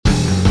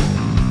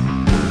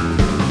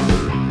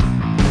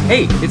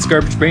Hey, it's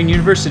Garbage Brain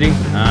University.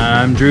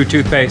 I'm Drew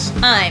Toothpaste.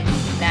 I'm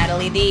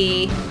Natalie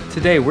D.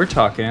 Today we're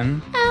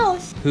talking...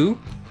 Owls. Who?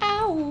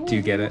 Owls. Do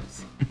you get it?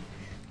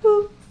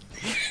 Who?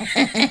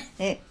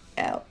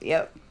 Ow.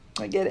 Yep.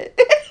 I get it.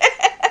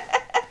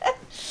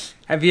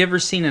 Have you ever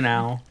seen an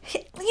owl?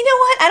 You know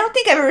what? I don't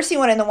think I've ever seen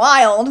one in the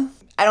wild.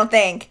 I don't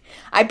think.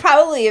 I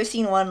probably have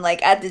seen one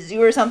like at the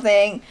zoo or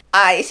something.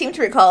 I seem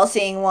to recall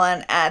seeing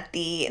one at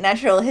the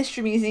Natural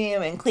History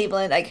Museum in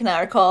Cleveland. I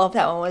cannot recall if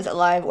that one was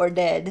alive or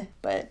dead,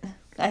 but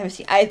I have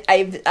seen.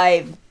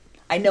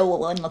 I know what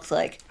one looks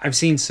like. I've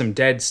seen some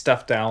dead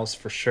stuffed owls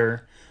for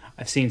sure.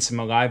 I've seen some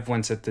alive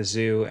ones at the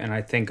zoo, and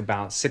I think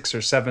about 6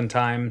 or 7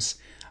 times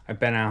I've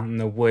been out in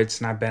the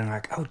woods and I've been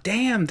like, oh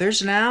damn,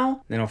 there's an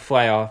owl. Then it'll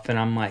fly off and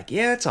I'm like,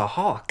 yeah, it's a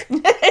hawk.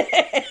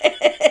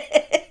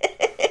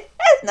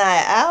 Not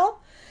an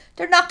owl.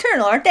 They're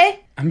nocturnal, aren't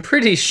they? I'm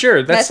pretty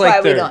sure that's why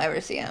like we don't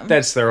ever see them.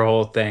 That's their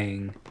whole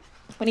thing.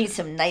 We need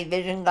some night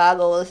vision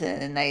goggles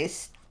and a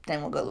nice. Then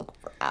we'll go look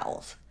for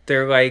owls.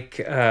 They're like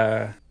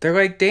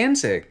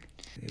Danzig.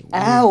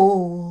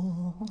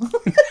 Owl.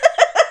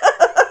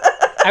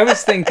 I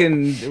was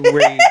thinking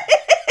where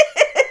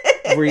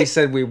you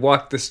said we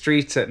walk the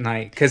streets at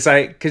night, because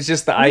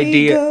just the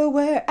idea. We go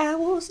where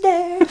owls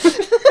dare.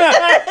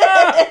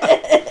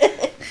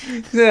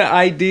 The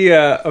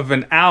idea of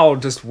an owl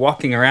just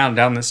walking around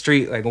down the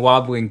street, like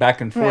wobbling back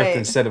and forth Right.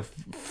 instead of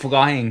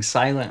flying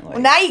silently.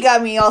 Well, now you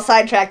got me all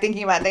sidetracked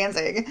thinking about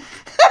Danzig.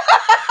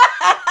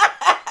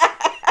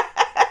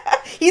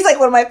 He's like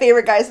one of my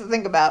favorite guys to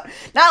think about.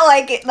 Not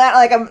like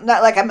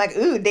I'm like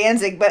ooh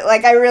Danzig, but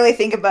like I really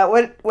think about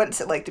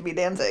what's it like to be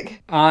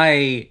Danzig.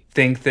 I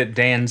think that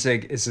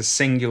Danzig is a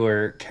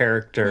singular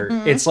character.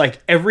 Mm-hmm. It's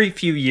like every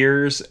few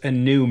years a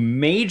new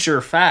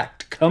major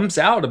fact comes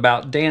out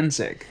about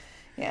Danzig.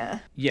 Yeah.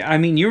 Yeah, I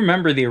mean, you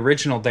remember the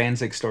original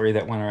Danzig story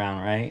that went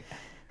around, right?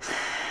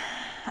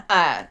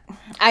 I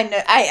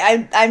know.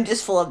 I'm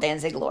just full of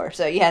Danzig lore,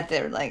 so you have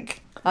to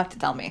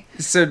tell me.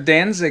 So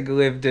Danzig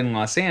lived in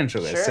Los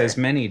Angeles, Sure. as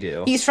many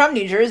do. He's from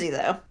New Jersey,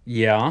 though.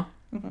 Yeah.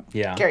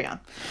 Yeah. Carry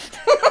on.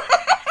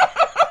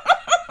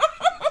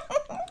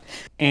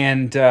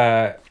 And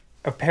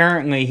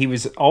apparently he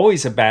was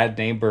always a bad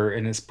neighbor,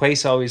 and his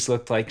place always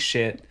looked like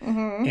shit.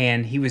 Mm-hmm.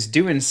 And he was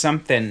doing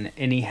something,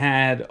 and he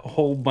had a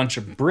whole bunch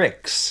of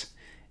bricks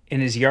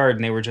in his yard,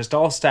 and they were just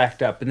all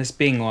stacked up. And this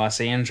being Los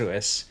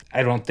Angeles,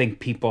 I don't think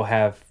people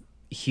have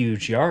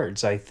huge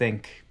yards. I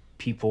think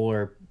people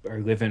are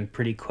living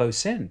pretty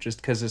close in,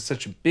 just because it's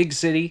such a big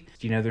city.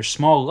 You know, there's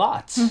small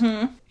lots.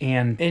 Mm-hmm.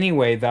 And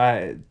anyway,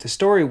 the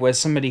story was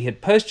somebody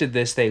had posted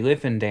this. They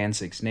live in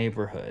Danzig's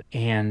neighborhood.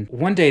 And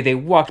one day they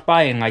walked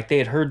by and like they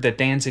had heard that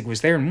Danzig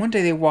was there. And one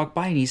day they walked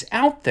by and he's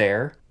out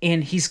there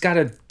and he's got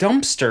a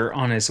dumpster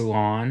on his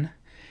lawn.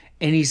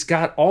 And he's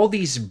got all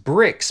these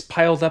bricks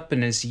piled up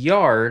in his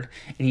yard.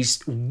 And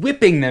he's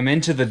whipping them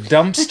into the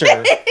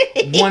dumpster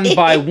one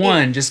by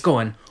one, just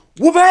going,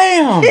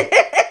 wha-bam!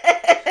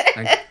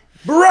 Like,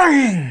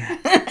 bang!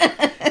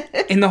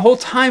 And the whole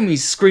time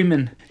he's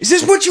screaming, is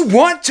this what you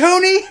want,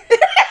 Tony?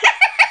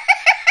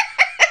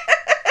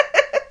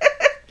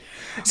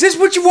 Is this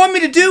what you want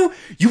me to do?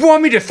 You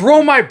want me to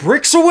throw my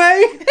bricks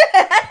away?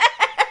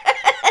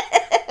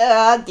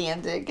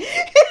 Danzig.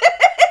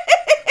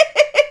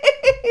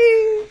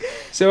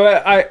 So,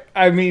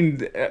 I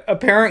mean,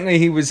 apparently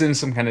he was in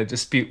some kind of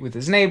dispute with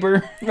his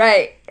neighbor.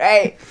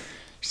 Right.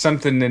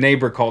 Something the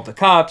neighbor called the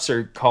cops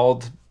or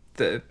called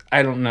the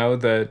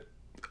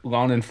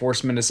Law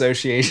Enforcement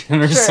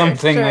Association or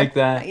something like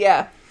that.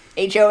 Yeah.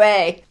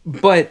 HOA.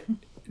 But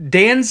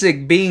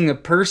Danzig being a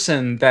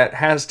person that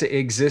has to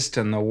exist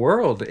in the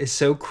world is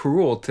so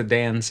cruel to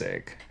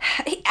Danzig.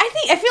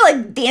 I feel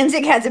like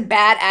Danzig has a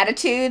bad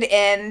attitude,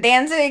 and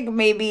Danzig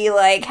maybe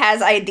like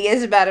has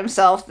ideas about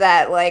himself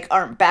that like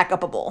aren't back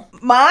upable.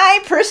 My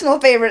personal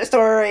favorite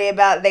story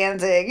about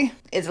Danzig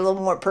is a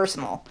little more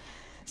personal.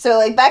 So,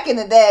 like, back in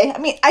the day, I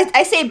mean,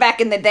 I say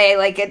back in the day,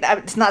 like,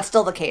 it's not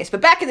still the case, but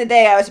back in the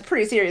day, I was a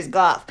pretty serious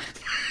goth.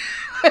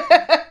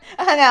 I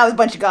hung out with a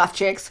bunch of goth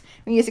chicks.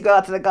 We used to go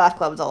out to the goth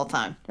clubs all the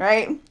time,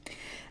 right?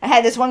 I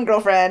had this one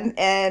girlfriend,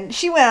 and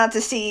she went out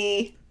to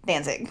see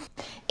Danzig.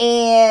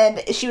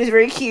 And she was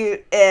very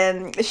cute,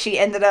 and she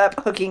ended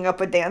up hooking up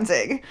with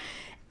Danzig.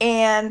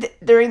 And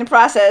during the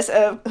process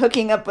of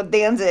hooking up with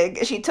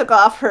Danzig, she took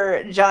off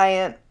her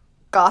giant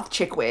goth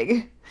chick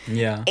wig.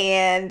 Yeah.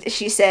 And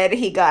she said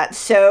he got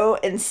so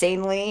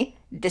insanely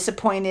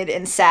disappointed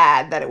and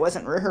sad that it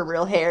wasn't her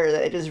real hair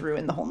that it just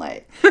ruined the whole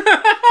night.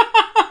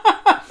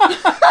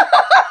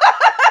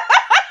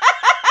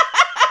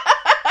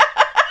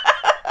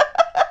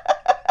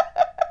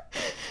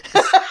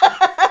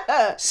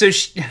 So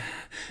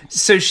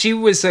she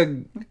was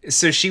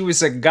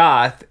a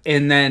goth,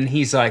 and then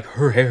he's like,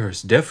 her hair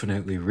is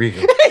definitely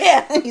real.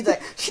 Yeah, he's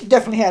like, she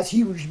definitely has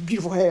huge,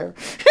 beautiful hair.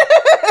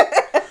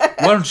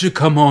 Why don't you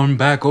come on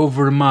back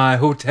over to my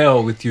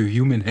hotel with your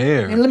human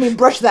hair? And let me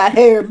brush that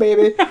hair,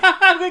 baby.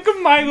 Like a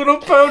My Little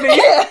Pony.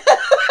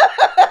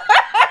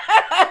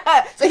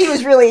 So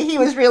he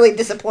was really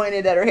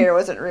disappointed that her hair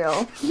wasn't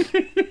real.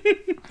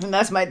 And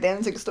that's my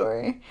Danzig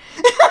story.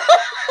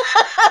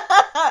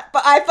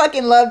 But I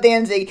fucking love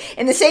Danzig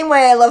in the same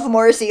way I love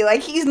Morrissey.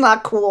 Like, he's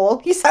not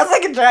cool. He sounds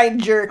like a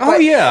giant jerk. Oh,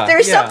 yeah.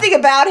 There's something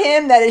about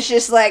him that is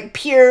just like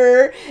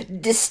pure,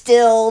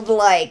 distilled,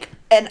 like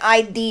an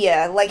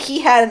idea. Like,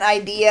 he had an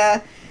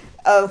idea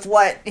of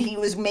what he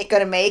was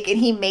gonna make, and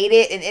he made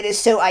it, and it is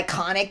so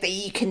iconic that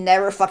you can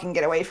never fucking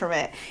get away from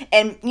it.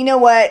 And you know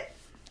what?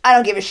 I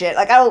don't give a shit.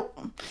 Like,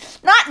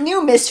 not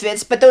new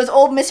Misfits, but those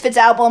old Misfits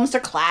albums,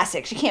 they're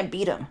classics. You can't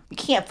beat them. You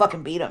can't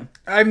fucking beat them.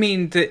 I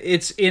mean,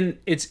 it's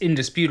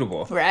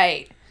indisputable.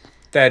 Right.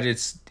 That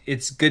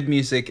it's good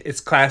music, it's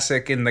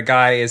classic, and the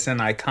guy is an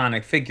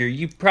iconic figure.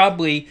 He's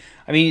probably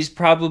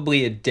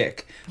a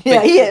dick.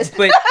 Yeah, he is.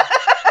 But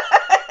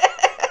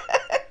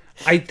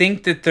I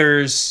think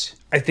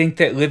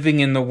that living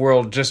in the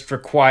world just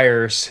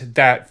requires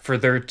that for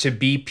there to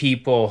be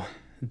people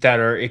that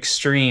are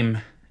extreme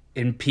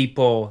and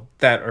people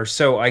that are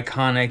so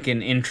iconic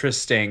and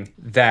interesting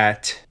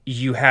that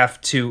you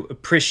have to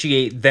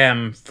appreciate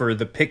them for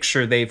the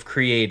picture they've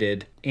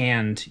created.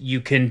 And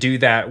you can do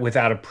that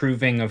without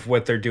approving of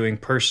what they're doing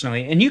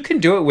personally. And you can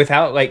do it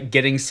without, like,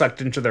 getting sucked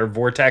into their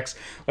vortex.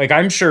 Like,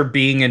 I'm sure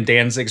being in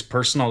Danzig's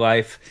personal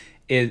life,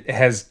 it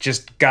has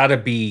just gotta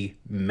be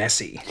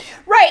messy.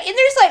 Right, and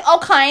there's like all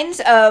kinds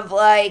of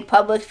like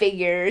public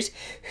figures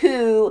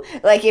who,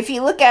 like, if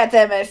you look at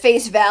them at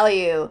face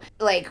value,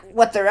 like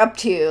what they're up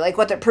to, like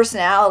what their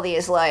personality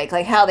is like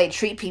how they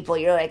treat people,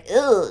 you're like,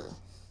 ugh,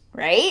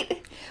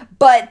 right?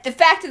 But the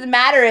fact of the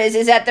matter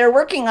is that they're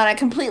working on a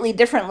completely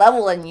different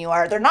level than you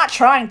are. They're not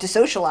trying to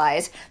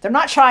socialize. They're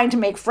not trying to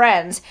make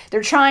friends.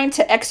 They're trying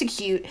to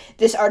execute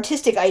this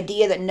artistic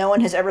idea that no one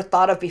has ever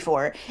thought of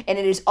before, and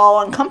it is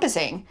all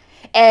encompassing.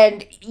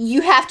 And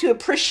you have to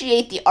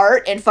appreciate the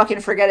art and fucking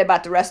forget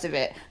about the rest of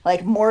it.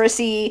 Like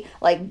Morrissey,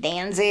 like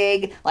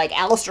Danzig, like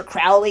Aleister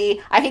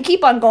Crowley. I can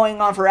keep on going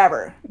on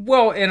forever.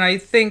 Well, and I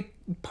think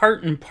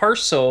part and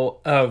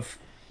parcel of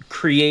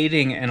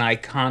creating an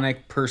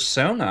iconic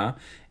persona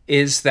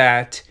is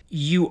that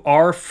you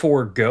are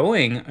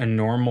foregoing a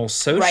normal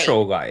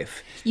social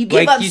life. You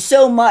give up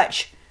so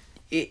much.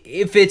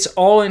 If it's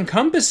all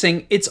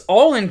encompassing, it's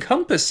all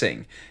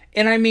encompassing.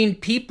 And I mean,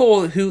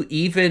 people who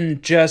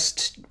even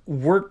just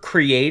work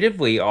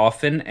creatively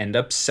often end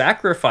up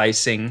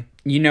sacrificing.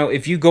 You know,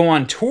 if you go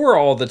on tour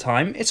all the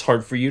time, it's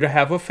hard for you to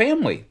have a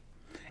family.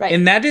 Right.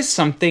 And that is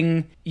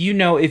something, you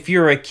know, if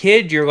you're a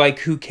kid, you're like,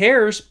 who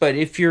cares? But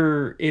if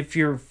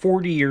you're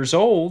 40 years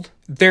old,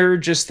 there are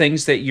just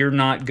things that you're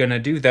not going to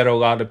do that a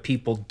lot of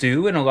people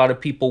do and a lot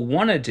of people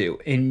want to do.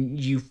 And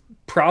you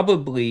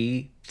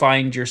probably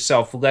find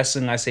yourself less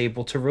and less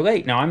able to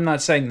relate. Now, I'm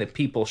not saying that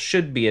people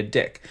should be a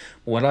dick.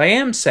 What I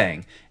am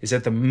saying is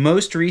that the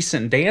most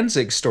recent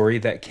Danzig story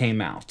that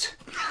came out,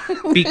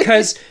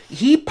 because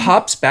he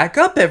pops back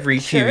up every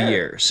few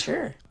years.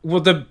 Sure. Well,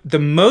 the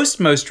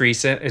most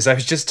recent is I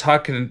was just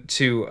talking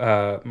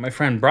to my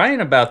friend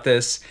Brian about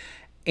this,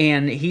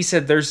 and he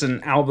said there's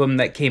an album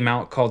that came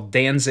out called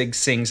Danzig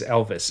Sings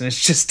Elvis, and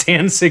it's just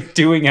Danzig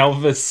doing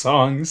Elvis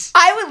songs.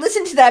 I would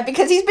listen to that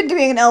because he's been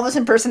doing an Elvis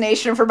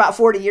impersonation for about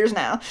 40 years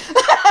now.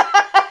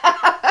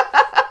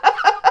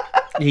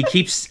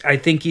 I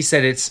think he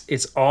said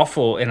it's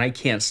awful, and I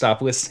can't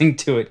stop listening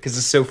to it because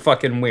it's so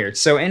fucking weird.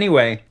 So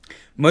anyway,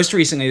 most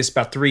recently, this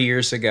about 3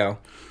 years ago,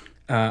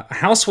 a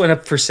house went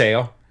up for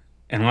sale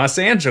in Los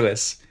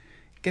Angeles.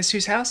 Guess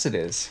whose house it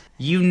is?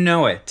 You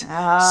know it.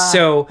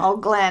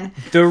 Glenn.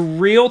 The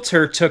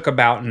realtor took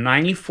about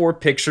 94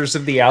 pictures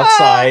of the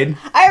outside.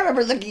 I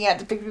remember looking at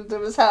the pictures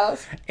of his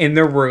house. And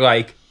there were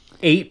like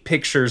 8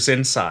 pictures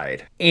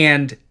inside.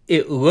 And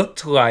it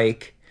looked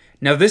like...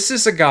 Now, this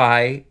is a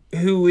guy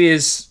who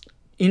is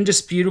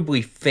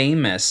indisputably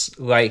famous,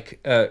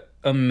 like a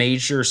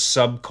major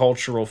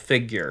subcultural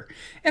figure.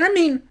 And I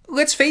mean,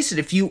 let's face it,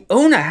 if you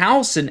own a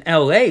house in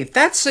LA,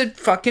 that's a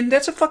fucking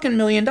 $1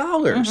 million.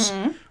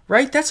 Mm-hmm.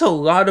 Right? That's a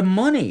lot of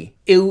money.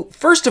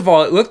 First of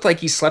all, it looked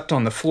like he slept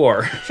on the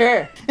floor.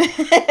 Sure.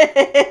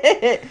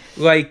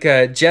 Like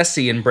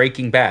Jesse in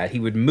Breaking Bad. He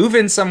would move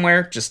in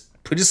somewhere,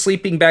 just put his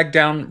sleeping bag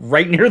down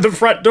right near the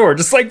front door.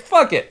 Just like,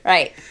 fuck it.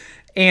 Right.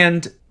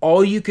 And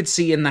all you could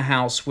see in the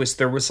house was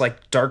there was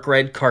like dark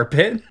red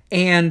carpet.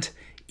 And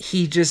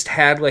he just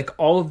had like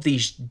all of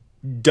these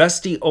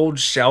dusty old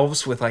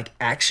shelves with like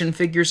action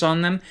figures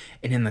on them.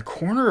 And in the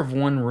corner of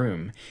one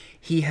room,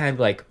 he had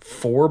like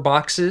 4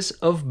 boxes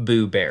of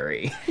Boo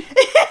Berry.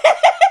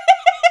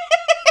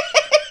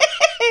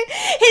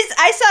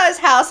 I saw his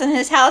house, and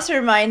his house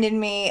reminded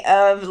me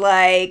of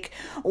like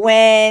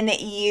when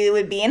you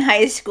would be in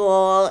high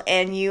school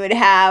and you would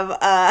have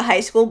a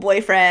high school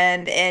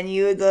boyfriend and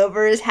you would go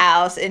over his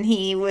house and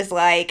he was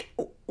like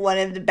one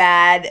of the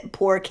bad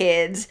poor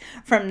kids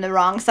from the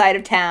wrong side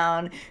of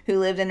town who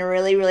lived in a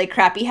really, really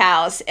crappy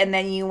house, and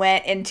then you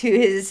went into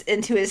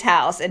his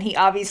house and he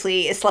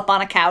obviously slept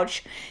on a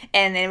couch,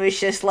 and it was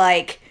just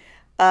like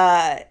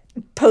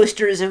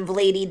posters of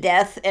Lady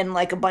Death and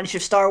like a bunch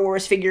of Star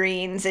Wars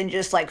figurines and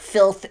just like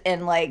filth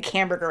and like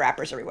hamburger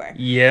wrappers everywhere.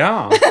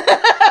 Yeah.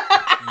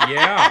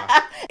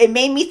 Yeah. It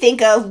made me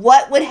think of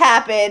what would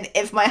happen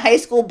if my high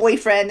school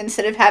boyfriend,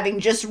 instead of having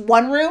just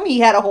one room, he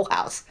had a whole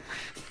house.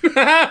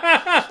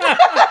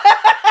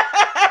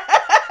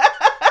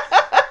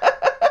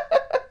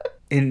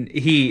 And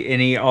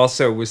he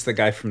also was the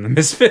guy from the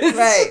Misfits.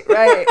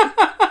 Right.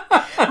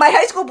 My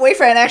high school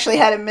boyfriend actually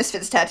had a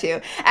Misfits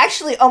tattoo.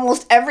 Actually,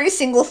 almost every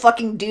single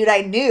fucking dude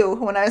I knew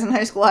when I was in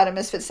high school had a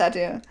Misfits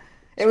tattoo.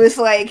 It was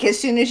like, as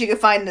soon as you could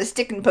find the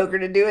stick and poker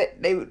to do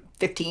it, they were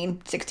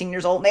 15, 16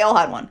 years old, and they all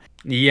had one.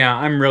 Yeah,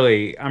 I'm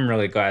really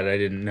glad I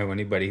didn't know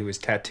anybody who was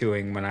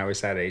tattooing when I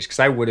was that age, because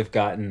I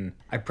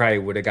probably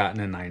would have gotten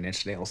a 9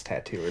 Inch Nails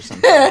tattoo or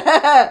something.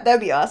 That'd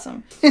be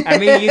awesome. I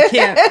mean,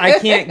 I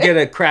can't get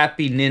a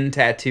crappy nin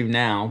tattoo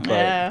now,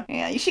 but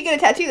yeah, you should get a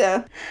tattoo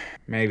though.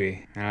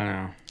 Maybe.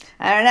 I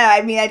don't know.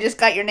 I mean, I just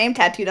got your name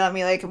tattooed on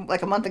me like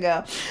a month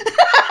ago.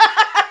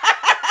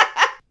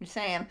 I'm just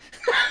saying.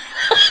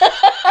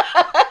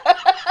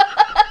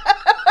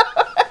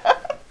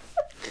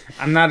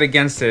 I'm not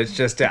against it. It's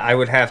just that I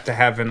would have to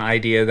have an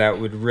idea that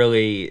would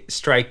really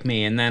strike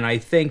me. And then I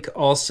think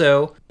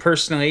also,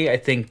 personally, I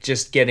think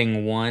just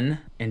getting one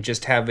and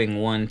just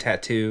having one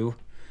tattoo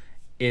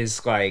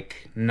is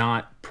like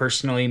not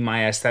personally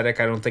my aesthetic.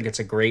 I don't think it's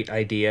a great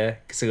idea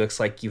because it looks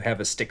like you have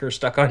a sticker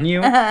stuck on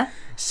you. Uh-huh.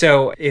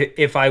 So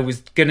if I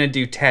was going to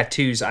do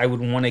tattoos, I would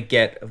want to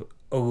get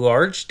a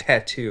large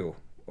tattoo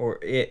or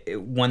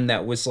one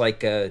that was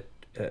like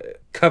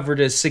covered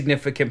a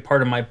significant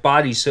part of my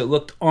body so it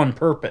looked on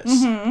purpose.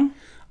 Mm-hmm.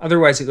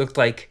 Otherwise, it looked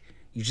like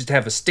you just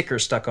have a sticker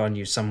stuck on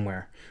you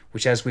somewhere,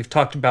 which, as we've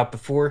talked about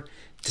before,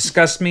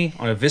 disgusts me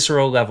on a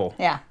visceral level.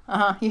 Yeah,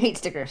 you hate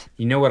stickers.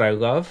 You know what I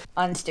love?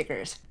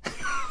 Unstickers.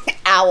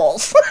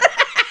 Owls.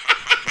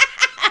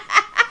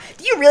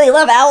 Do you really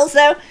love owls,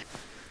 though?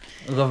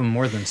 I love them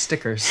more than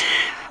stickers.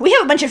 We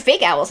have a bunch of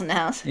fake owls in the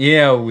house.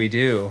 Yeah, we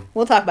do.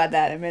 We'll talk about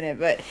that in a minute,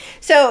 but...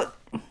 So...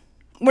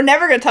 We're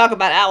never going to talk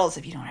about owls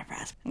if you don't ever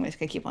ask. I'm just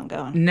going to keep on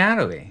going.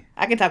 Natalie.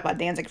 I can talk about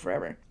Danzig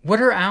forever. What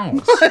are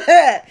owls?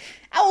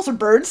 Owls are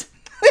birds.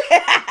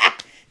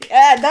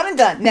 Done and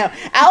done. No.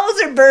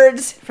 Owls are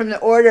birds from the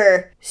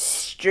order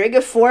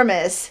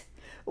Strigiformis,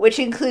 which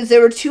includes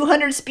over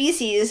 200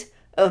 species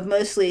of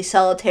mostly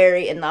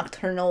solitary and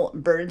nocturnal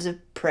birds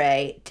of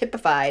prey,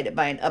 typified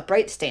by an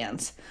upright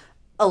stance,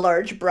 a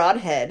large broad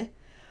head,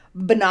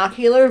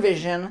 binocular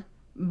vision,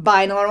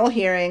 binaural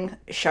hearing,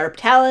 sharp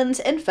talons,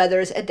 and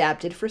feathers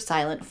adapted for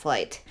silent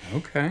flight.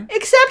 Okay.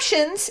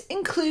 Exceptions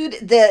include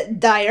the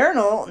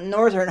diurnal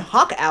northern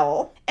hawk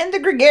owl and the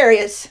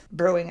gregarious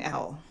burrowing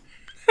owl.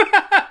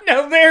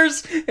 Now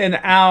there's an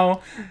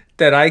owl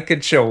that I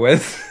could chill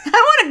with. I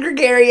want a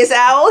gregarious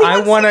owl. He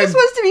just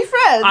wants to be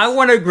friends. I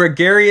want a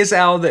gregarious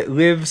owl that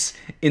lives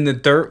in the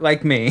dirt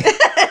like me.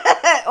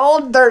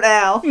 Old dirt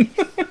owl.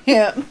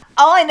 Yeah.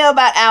 All I know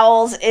about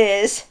owls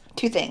is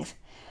two things.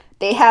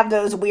 They have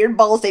those weird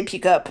balls they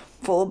puke up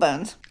full of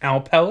bones.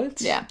 Owl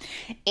pellets? Yeah.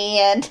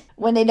 And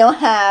when they don't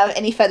have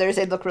any feathers,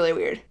 they look really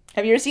weird.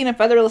 Have you ever seen a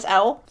featherless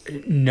owl?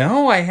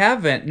 No, I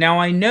haven't. Now,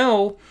 I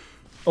know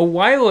a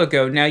while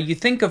ago, now you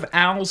think of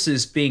owls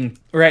as being,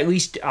 or at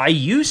least I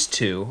used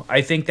to,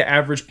 I think the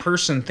average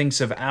person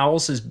thinks of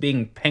owls as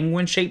being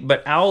penguin-shaped,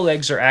 but owl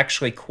legs are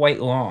actually quite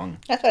long.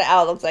 That's what an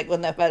owl looks like with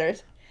no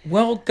feathers.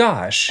 Well,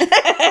 gosh.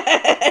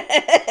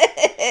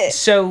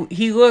 So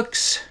he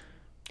looks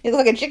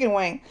like a chicken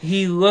wing.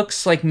 He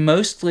looks like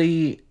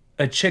mostly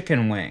a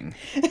chicken wing.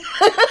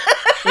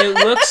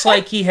 It looks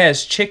like he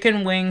has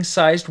chicken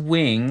wing-sized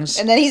wings.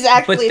 And then he's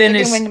actually a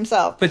chicken wing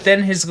himself. But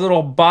then his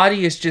little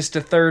body is just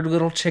a third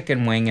little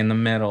chicken wing in the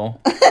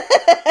middle.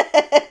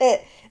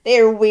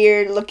 They're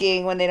weird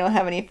looking when they don't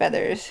have any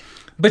feathers.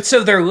 But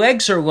so their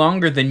legs are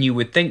longer than you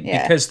would think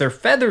because their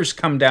feathers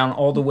come down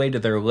all the way to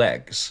their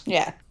legs.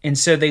 Yeah. And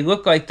so they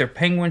look like they're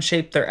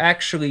penguin-shaped. They're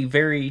actually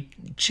very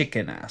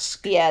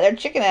chicken-esque. Yeah, they're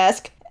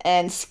chicken-esque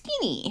and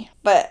skinny.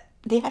 But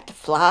they have to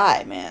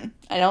fly, man.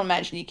 I don't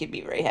imagine he could be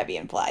very heavy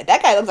and fly.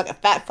 That guy looks like a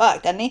fat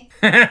fuck, doesn't he?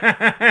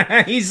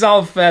 He's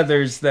all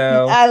feathers,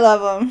 though. I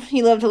love him.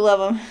 You love to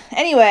love him.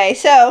 Anyway,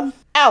 so,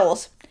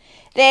 owls.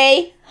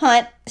 They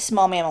hunt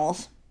small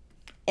mammals,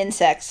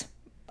 insects,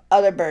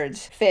 other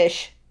birds,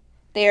 fish.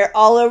 They are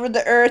all over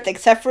the earth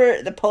except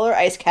for the polar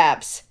ice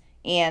caps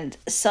and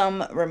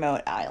some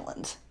remote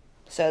islands.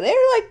 So they're,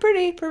 like,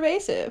 pretty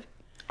pervasive.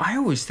 I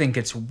always think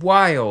it's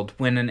wild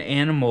when an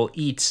animal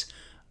eats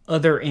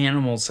other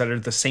animals that are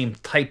the same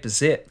type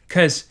as it,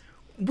 because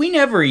we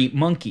never eat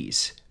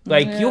monkeys.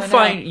 Like you'll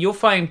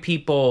find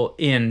people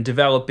in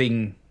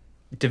developing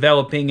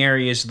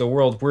areas of the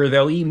world where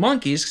they'll eat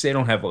monkeys because they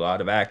don't have a lot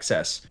of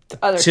access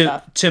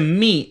to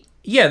meat.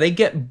 Yeah, they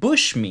get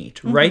bush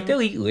meat, right? Mm-hmm.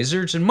 They'll eat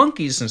lizards and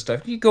monkeys and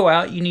stuff. You go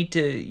out, you need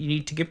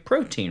to get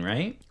protein,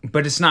 right?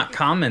 But it's not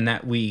common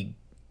that we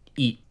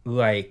eat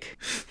like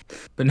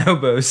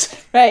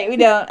bonobos. Right, we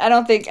don't. I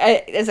don't think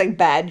it's like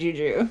bad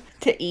juju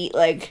to eat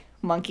like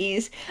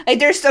monkeys. Like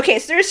there's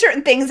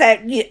certain things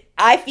that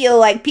I feel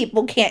like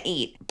people can't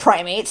eat.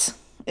 Primates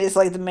is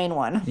like the main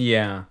one,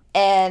 Yeah.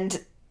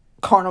 and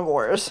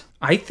carnivores.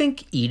 I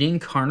think eating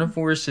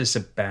carnivores is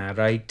a bad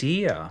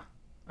idea.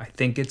 I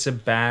think it's a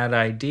bad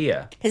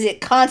idea. Because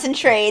it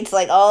concentrates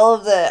like all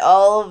of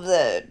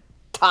the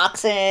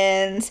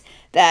toxins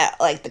that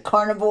like the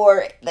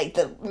carnivore, like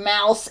the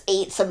mouse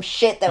ate some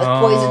shit that was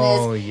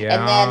poisonous, yeah.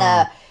 and then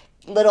a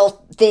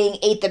little thing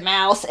ate the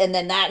mouse, and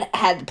then that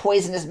had the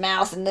poisonous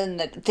mouse, and then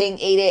the thing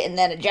ate it, and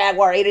then a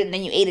jaguar ate it, and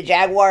then you ate a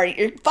jaguar.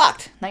 You're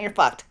fucked. Now you're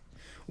fucked.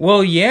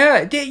 Well,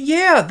 yeah,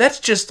 that's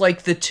just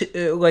like the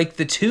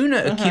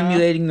tuna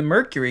accumulating the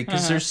mercury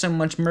because there's so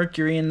much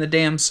mercury in the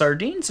damn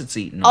sardines it's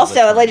eating.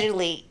 Also,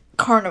 allegedly,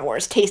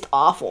 carnivores taste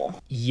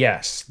awful.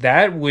 Yes,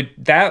 that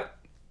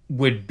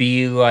would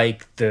be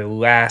like the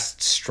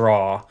last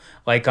straw.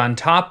 Like on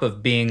top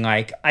of being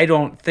like, I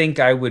don't think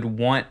I would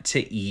want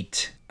to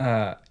eat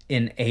an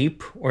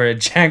ape or a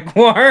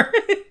jaguar.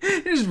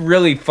 It's a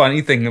really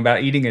funny thing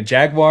about eating a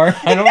jaguar.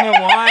 I don't know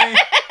why.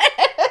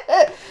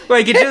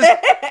 Like it just.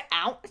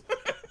 Ow.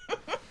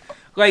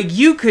 Like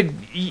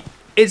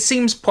it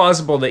seems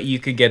plausible that you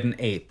could get an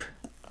ape.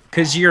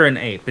 Because you're an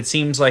ape. It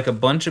seems like a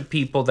bunch of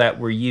people that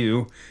were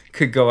you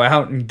could go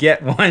out and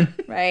get one.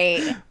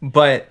 Right.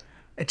 But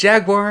a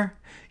jaguar,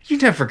 you're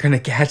never going to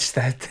catch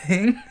that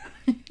thing.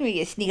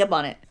 You sneak up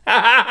on it.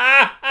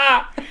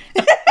 I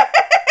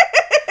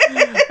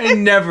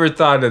never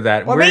thought of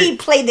that. Or maybe you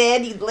play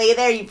dead. You lay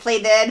there, you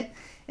play dead.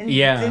 And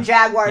the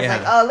jaguar's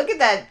like, oh, look at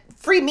that.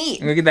 Free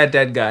meat. Look at that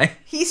dead guy.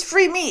 He's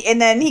free meat.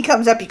 And then he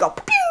comes up, you go,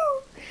 pew!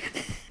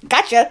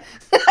 Gotcha.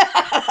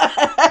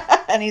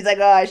 And he's like,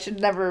 oh, I should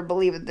never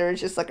believe it. There's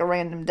just like a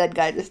random dead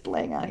guy just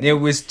laying out here. It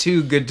was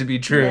too good to be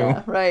true.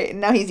 Yeah, right. And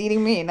now he's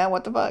eating me. Now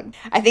what the fuck?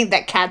 I think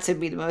that cats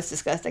would be the most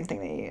disgusting thing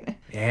they eat.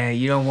 Yeah,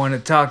 you don't want to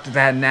talk to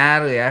that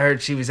Natalie. I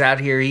heard she was out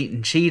here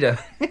eating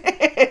cheetah.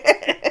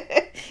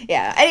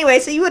 Yeah. Anyway,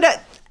 so you would...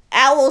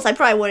 owls, I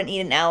probably wouldn't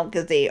eat an owl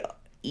because they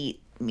eat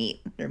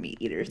meat. They're meat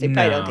eaters. They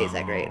probably don't taste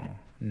that great.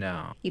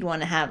 No. You'd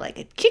want to have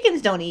like...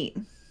 Chickens don't eat.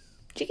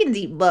 Chickens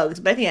eat bugs,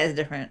 but I think that's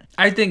different.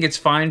 I think it's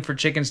fine for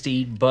chickens to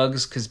eat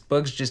bugs because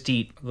bugs just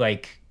eat,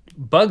 like...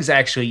 Bugs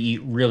actually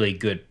eat really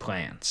good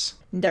plants.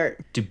 Dirt.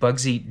 Do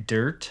bugs eat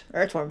dirt?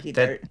 Earthworms eat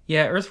dirt.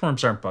 Yeah,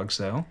 earthworms aren't bugs,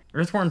 though.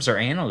 Earthworms are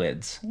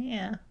annelids.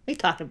 Yeah. We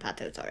talked about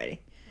those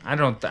already. I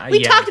don't...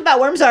 We talked about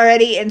worms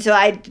already, and so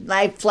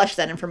I flushed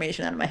that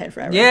information out of my head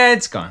forever. Yeah,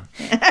 it's gone.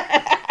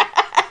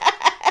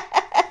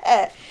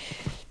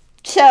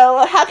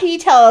 So, how can you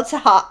tell it's a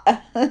hawk?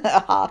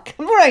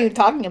 We're not even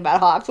talking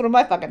about hawks. What am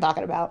I fucking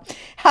talking about?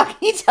 How can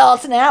you tell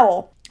it's an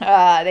owl?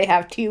 They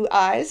have two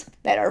eyes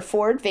that are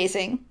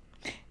forward-facing.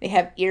 They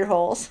have ear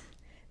holes.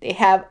 They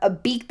have a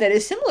beak that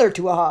is similar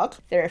to a hawk.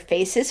 Their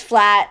face is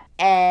flat,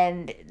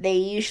 and they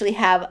usually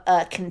have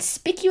a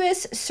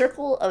conspicuous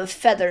circle of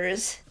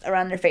feathers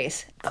around their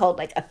face called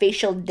like a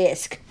facial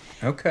disc.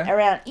 Okay.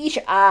 Around each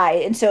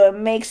eye, and so it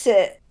makes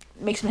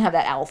them have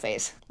that owl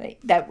face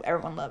that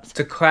everyone loves. It's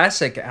a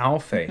classic owl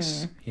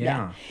face. Mm-hmm.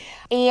 Yeah.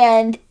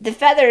 And the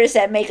feathers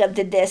that make up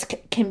the disc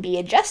can be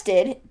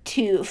adjusted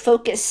to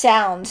focus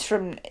sounds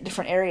from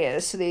different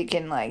areas so they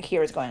can like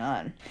hear what's going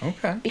on.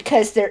 Okay.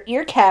 Because their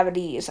ear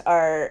cavities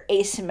are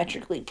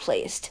asymmetrically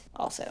placed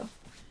also.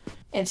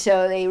 And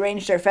so they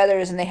arrange their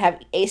feathers and they have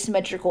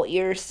asymmetrical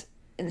ears,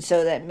 and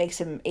so that makes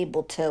them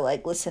able to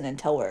like listen and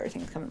tell where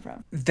everything's coming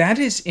from. That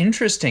is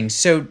interesting.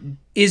 So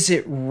is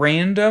it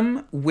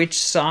random which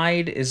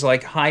side is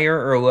like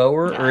higher or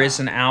lower, or is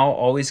an owl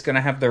always going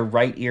to have their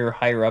right ear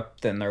higher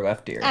up than their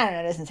left ear? I don't know.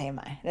 It doesn't say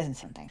mine. It doesn't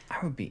say anything. I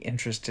would be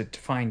interested to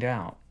find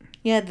out.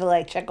 You had to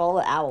like check all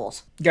the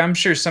owls. Yeah, I'm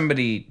sure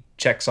somebody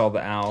checks all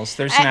the owls.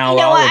 There's an owl.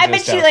 You know what? I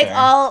bet you like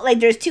all like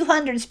there's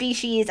 200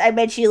 species. I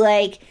bet you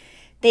like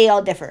they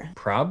all differ.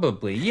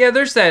 Probably. Yeah,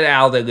 there's that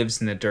owl that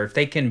lives in the dirt.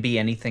 They can be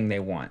anything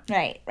they want.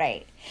 Right.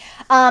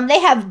 They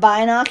have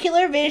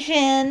binocular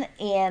vision,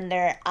 and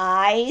their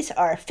eyes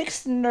are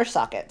fixed in their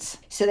sockets.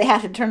 So they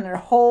have to turn their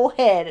whole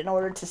head in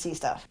order to see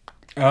stuff.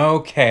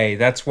 Okay,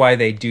 that's why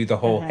they do the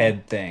whole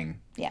head thing.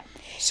 Yeah.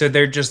 So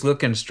they're just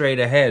looking straight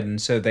ahead, and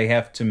so they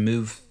have to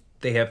move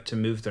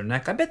their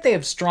neck. I bet they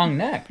have strong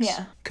necks.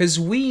 Yeah. Because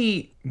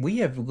we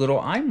have little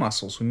eye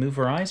muscles. We move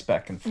our eyes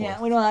back and forth.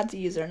 Yeah, we don't have to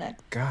use our neck.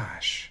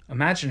 Gosh.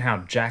 Imagine how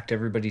jacked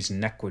everybody's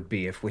neck would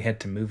be if we had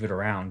to move it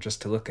around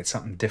just to look at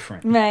something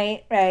different.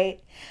 Right. I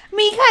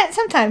mean,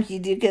 sometimes you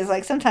do, because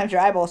like sometimes your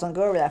eyeballs don't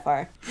go over that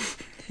far.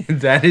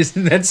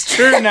 That's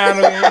true,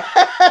 Natalie.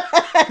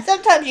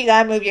 Sometimes you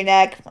gotta move your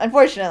neck,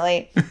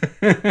 unfortunately.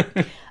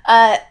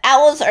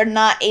 Owls are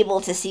not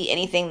able to see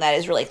anything that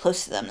is really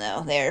close to them,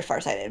 though. They're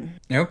farsighted.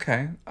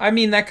 Okay. I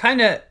mean, that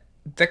kind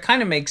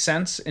of makes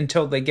sense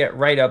until they get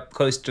right up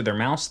close to their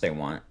mouse they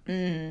want.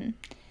 Mm.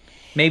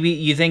 Maybe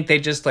you think they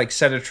just like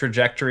set a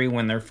trajectory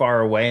when they're far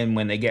away, and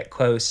when they get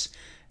close,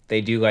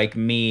 they do like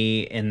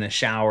me in the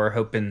shower,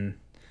 hoping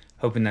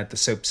that the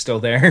soap's still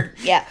there.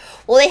 Yeah.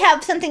 Well, they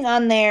have something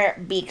on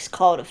their beaks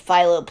called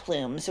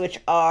phyloplumes, which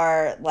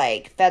are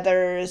like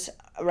feathers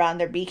around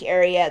their beak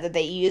area that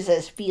they use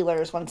as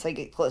feelers once they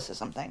get close to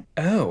something.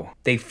 Oh,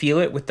 they feel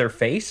it with their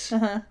face?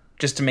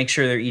 Just to make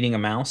sure they're eating a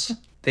mouse?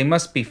 They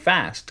must be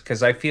fast,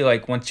 because I feel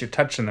like once you're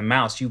touching the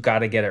mouse, you got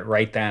to get it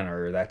right then,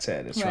 or that's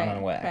it. It's running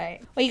away. Right.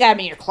 Well, you got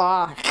them in your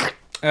claw.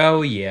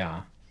 Oh,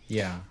 yeah.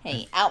 Yeah.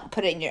 Hey,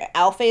 put it in your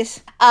owl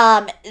face.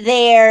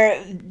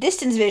 Their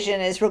distance vision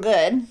is real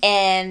good,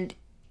 and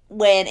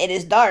when it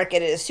is dark,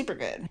 it is super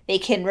good. They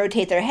can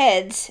rotate their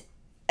heads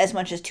as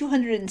much as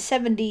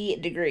 270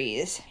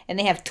 degrees, and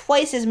they have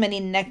twice as many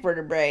neck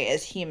vertebrae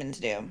as humans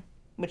do,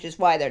 which is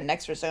why their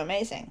necks are so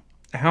amazing.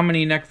 How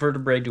many neck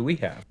vertebrae do we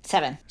have?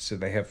 7. So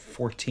they have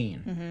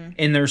 14.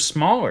 And they're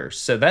smaller,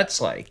 so that's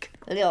like...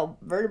 Little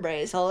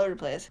vertebrae all over the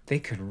place. They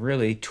could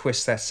really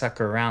twist that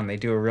sucker around. They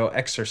do a real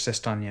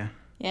exorcist on you.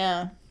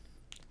 Yeah.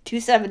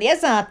 270.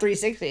 That's not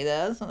 360,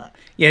 though. That's not...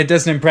 Yeah, it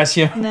doesn't impress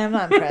you. No, I'm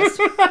not impressed.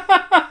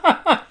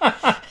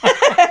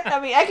 I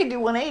mean, I can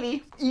do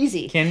 180.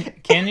 Easy.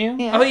 Can you?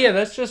 Yeah. Oh, yeah,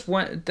 that's just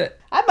one...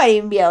 I might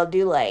even be able to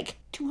do, like,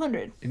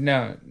 200.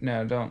 No,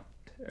 don't.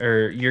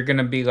 Or you're going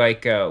to be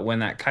like when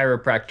that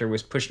chiropractor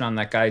was pushing on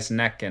that guy's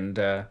neck and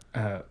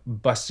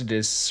busted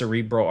his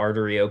cerebral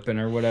artery open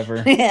or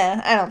whatever.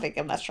 Yeah, I don't think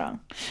I'm that strong.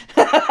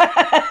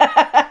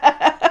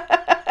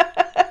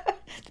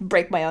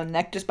 Break my own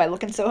neck just by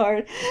looking so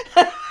hard.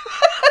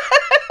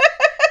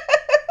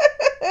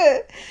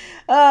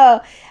 I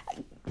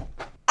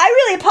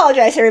really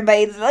apologize,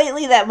 everybody,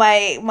 lately that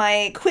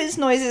my quiz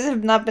noises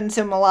have not been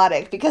so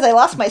melodic because I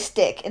lost my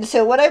stick. And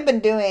so what I've been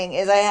doing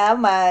is I have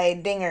my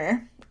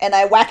dinger and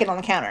I whack it on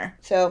the counter.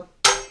 So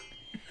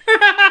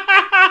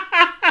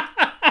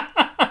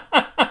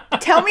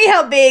tell me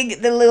how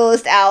big the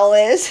littlest owl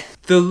is.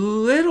 The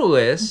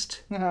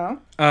littlest? Uh-huh.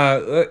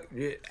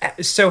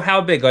 So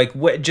how big? Like,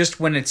 what? Just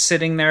when it's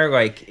sitting there?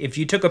 Like, if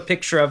you took a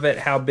picture of it,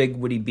 how big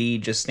would he be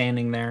just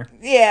standing there?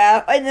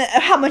 Yeah, and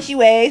how much he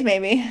weighs,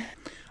 maybe.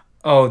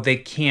 Oh, they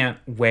can't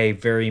weigh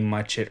very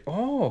much at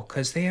all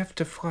because they have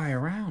to fly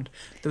around.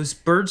 Those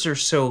birds are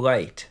so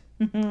light.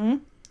 Mm-hmm.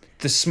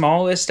 The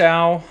smallest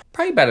owl,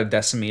 probably about a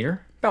decimeter,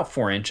 about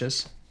 4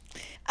 inches.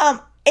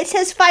 It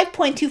says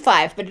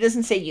 5.25, but it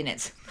doesn't say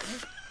units.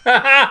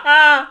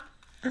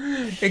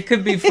 It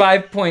could be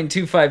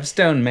 5.25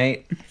 stone,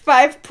 mate.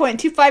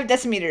 5.25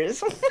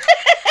 decimeters.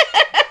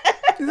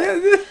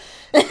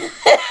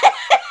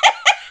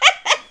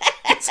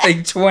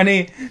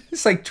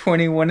 It's like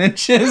 21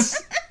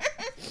 inches.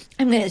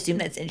 I'm going to assume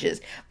that's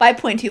inches.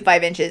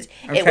 5.25 inches.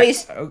 Okay, It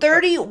weighs okay.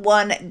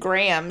 31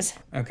 grams.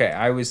 Okay,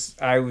 I was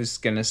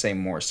gonna say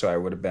more, so I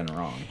would have been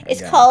wrong. It's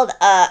again. called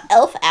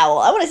elf owl.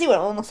 I want to see what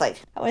it looks like.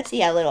 I want to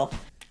see how little.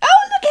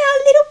 Oh, look at our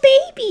little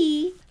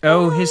baby.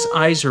 Oh, his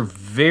eyes are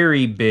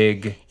very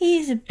big,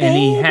 He's a baby. and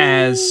he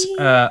has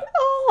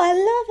Oh, I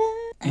love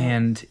him.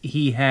 and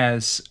he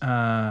has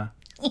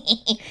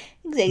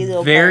Looks like a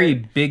little very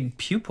bird. big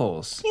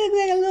pupils. He looks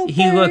like a little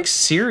He bird. looks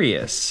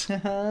serious.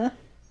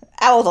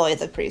 Owls always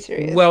look pretty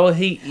serious. Well,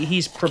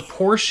 he's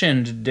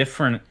proportioned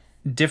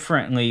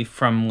differently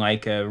from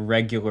like a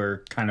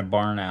regular kind of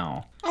barn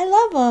owl. I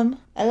love them.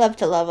 I love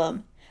to love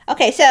them.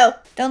 Okay, so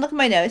don't look at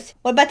my nose.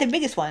 What about the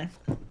biggest one?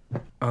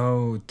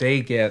 Oh,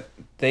 they get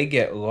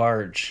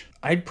large.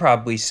 I'd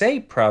probably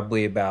say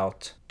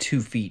about 2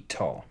 feet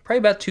tall. Probably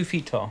about 2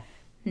 feet tall.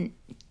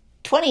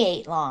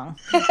 28 long.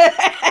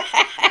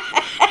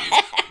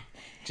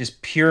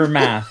 Just pure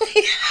math.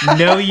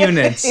 No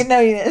units. No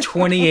units.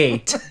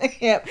 28.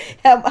 Yep.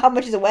 How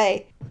much does it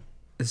weigh?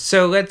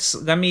 So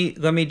let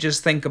me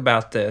just think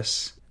about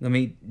this. Let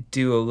me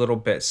do a little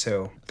bit.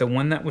 So the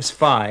one that was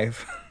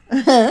 5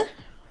 It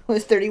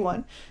was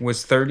 31.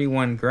 was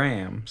 31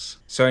 grams.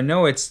 So I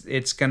know it's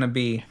gonna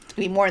be It's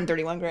gonna be more than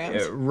 31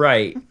 grams.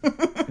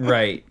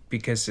 right,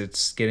 because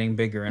it's getting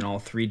bigger in all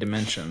 3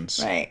 dimensions.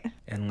 Right.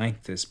 And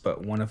length is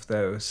but one of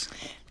those.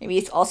 Maybe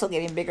it's also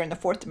getting bigger in the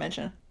 4th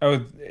dimension.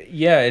 Oh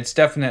yeah, it's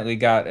definitely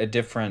got a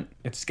different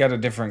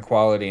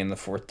quality in the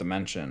 4th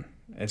dimension.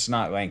 It's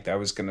not length. I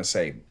was gonna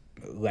say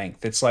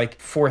length. It's like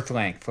 4th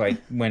length, like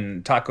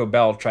when Taco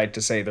Bell tried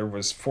to say there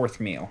was 4th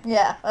meal.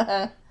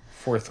 Yeah.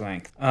 4th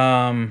length.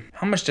 How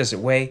much does it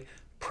weigh?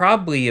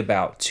 Probably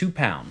about 2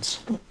 pounds.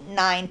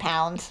 9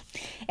 pounds.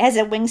 It has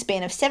a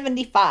wingspan of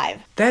 75.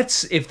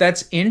 If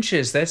that's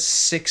inches, that's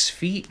 6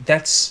 feet.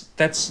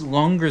 That's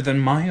longer than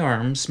my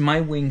arms.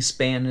 My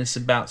wingspan is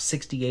about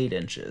 68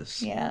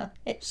 inches. Yeah.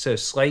 So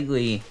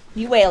slightly.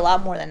 You weigh a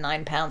lot more than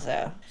 9 pounds,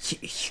 though.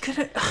 You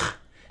gotta.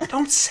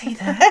 Don't say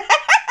that.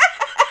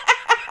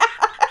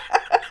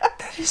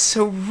 That is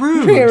so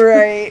rude.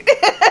 Right.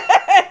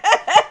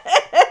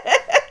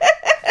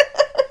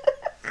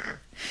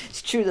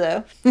 It's true,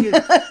 though.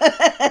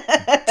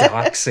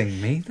 Doxing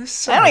me. This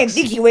sucks. I don't even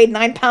think you weighed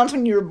 9 pounds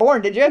when you were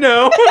born, did you?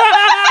 No.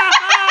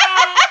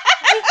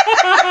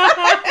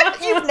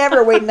 You've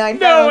never weighed 9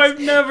 pounds. No, I've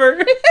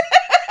never.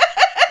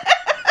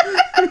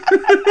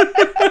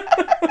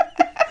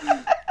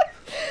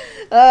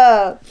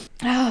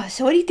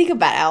 So what do you think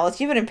about owls?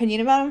 Do you have an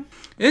opinion about them?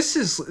 This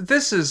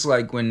is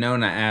like when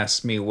Nona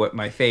asked me what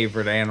my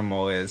favorite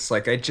animal is.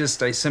 Like I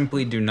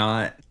simply do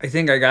not. I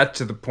think I got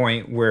to the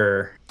point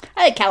where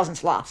I like cows and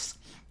sloths.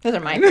 Those are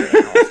my favorite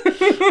animals.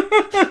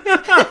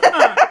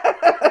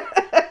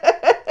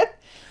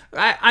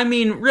 I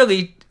mean,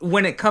 really,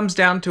 when it comes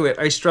down to it,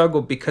 I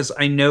struggle because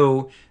I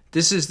know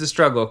this is the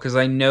struggle because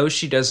I know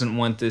she doesn't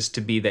want this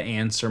to be the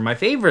answer. My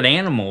favorite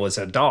animal is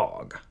a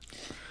dog.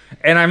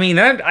 And I mean,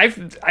 I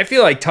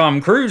feel like Tom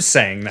Cruise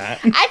saying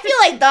that. I feel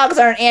like dogs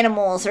aren't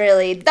animals,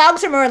 really.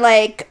 Dogs are more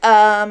like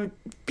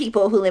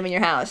people who live in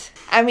your house.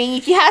 I mean,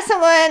 if you have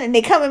someone and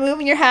they come and move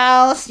in your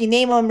house, you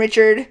name them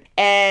Richard,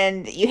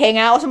 and you hang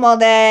out with them all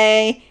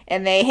day,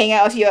 and they hang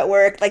out with you at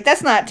work. Like,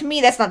 that's not, to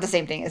me, that's not the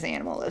same thing as an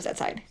animal lives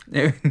outside.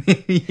 Yeah,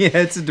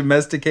 it's a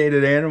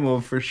domesticated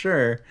animal for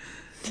sure.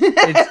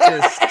 It's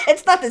just...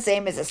 It's not the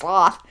same as a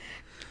sloth.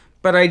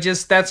 But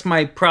that's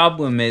my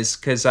problem is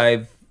because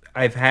I've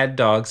had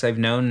dogs, I've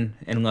known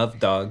and loved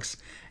dogs.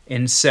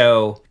 And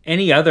so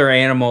any other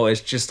animal is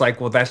just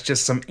like, well, that's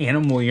just some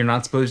animal you're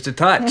not supposed to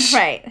touch.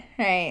 Right.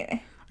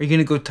 Are you going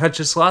to go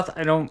touch a sloth?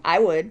 I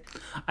would.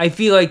 I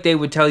feel like they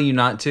would tell you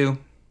not to.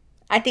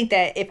 I think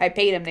that if I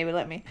paid them, they would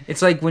let me.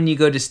 It's like when you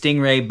go to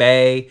Stingray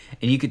Bay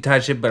and you could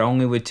touch it, but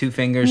only with 2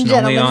 fingers and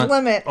only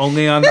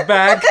on the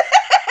back.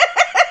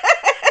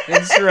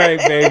 That's right,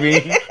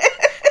 baby.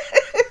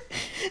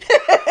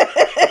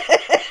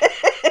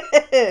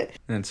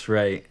 That's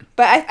right.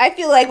 But I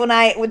feel like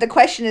when the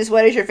question is,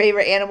 what is your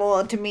favorite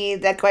animal? To me,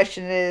 that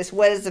question is,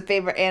 what is the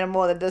favorite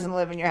animal that doesn't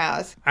live in your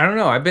house? I don't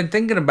know. I've been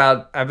thinking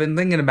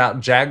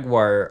about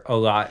jaguar a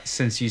lot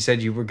since you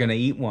said you were gonna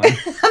eat one.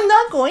 I'm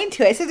not going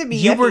to. I said to be.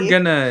 You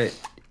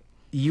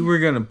were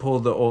gonna pull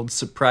the old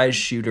surprise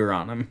shooter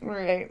on him.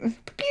 Right.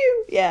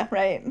 Pew. Yeah.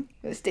 Right.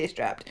 Stay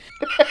strapped.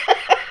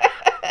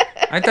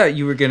 I thought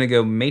you were gonna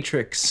go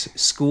Matrix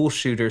school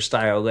shooter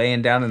style,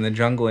 laying down in the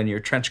jungle in your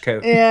trench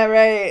coat. Yeah,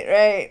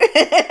 right.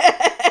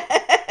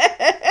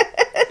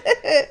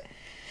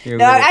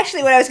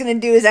 Actually, what I was gonna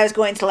do is I was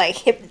going to like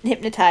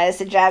hypnotize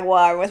the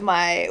jaguar with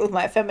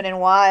my feminine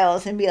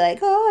wiles and be like,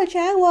 "Oh,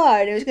 jaguar,"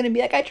 and it was gonna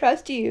be like, "I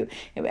trust you,"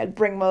 and I'd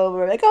bring him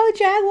over like, "Oh,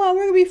 jaguar,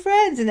 we're gonna be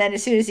friends," and then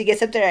as soon as he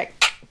gets up there,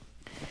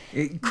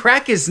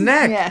 crack his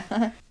neck.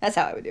 Yeah, that's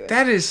how I would do it.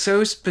 That is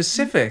so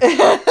specific.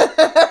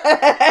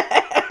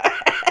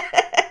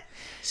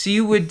 So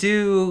you would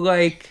do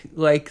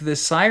like the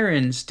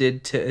sirens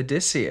did to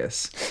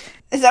Odysseus.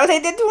 Is that what they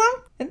did to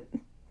him?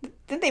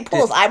 Didn't they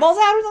pull his eyeballs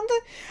out or something?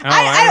 Oh,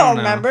 I don't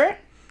remember.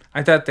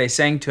 I thought they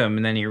sang to him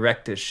and then he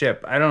wrecked his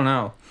ship. I don't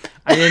know.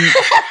 I didn't.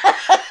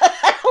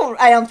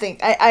 I don't think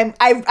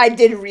I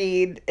did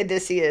read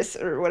Odysseus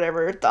or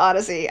whatever, the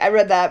Odyssey. I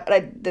read that, but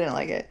I didn't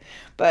like it,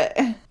 but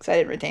because I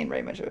didn't retain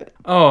very much of it.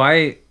 Oh,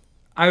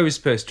 I was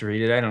supposed to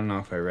read it. I don't know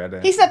if I read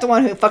it. He's not the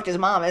one who fucked his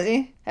mom, is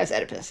he? That's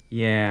Oedipus.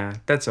 Yeah,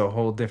 that's a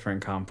whole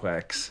different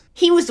complex.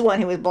 He was the one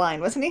who was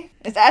blind, wasn't he?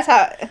 That's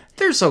how...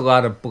 There's a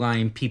lot of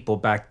blind people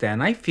back then.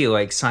 I feel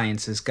like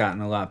science has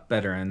gotten a lot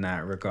better in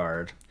that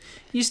regard.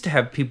 Used to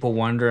have people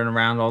wandering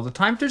around all the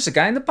time. There's a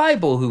guy in the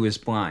Bible who is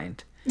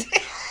blind.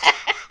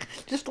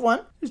 Just one?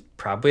 There's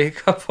probably a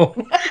couple.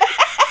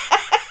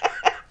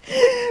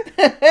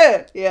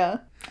 Yeah.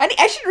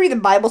 I should read the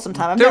Bible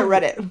sometime. I've never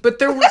read it. But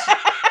there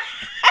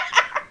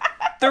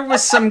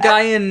was some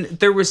guy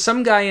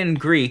in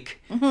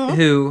Greek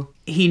who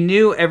he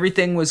knew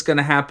everything was going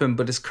to happen,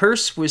 but his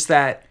curse was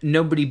that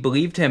nobody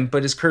believed him,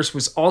 but his curse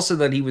was also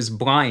that he was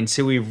blind,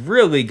 so he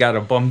really got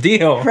a bum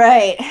deal.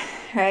 Right.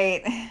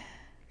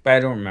 But I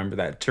don't remember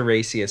that.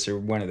 Tiresias or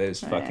one of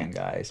those fucking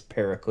guys.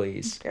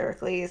 Pericles.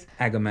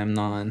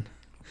 Agamemnon.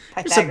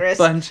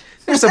 Pythagoras.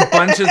 There's a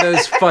bunch of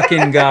those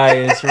fucking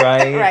guys,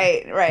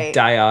 right? Right.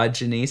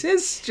 Diogenes.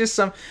 It's just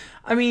some...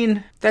 I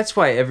mean, that's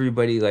why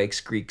everybody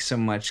likes Greek so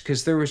much,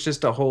 because there was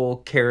just a whole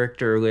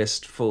character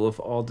list full of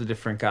all the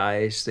different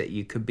guys that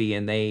you could be,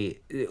 and they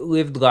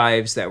lived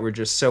lives that were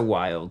just so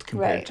wild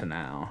compared to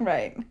now.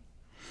 Right.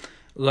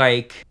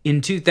 Like,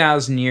 in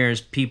 2,000 years,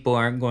 people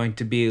aren't going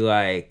to be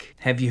like,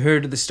 have you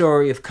heard of the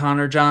story of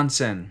Connor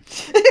Johnson?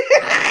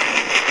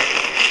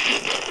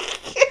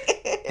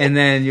 And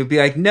then you'll be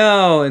like,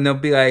 no. And they'll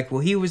be like, well,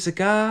 he was a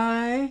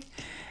guy,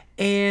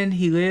 and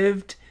he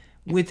lived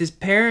with his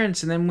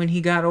parents, and then when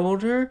he got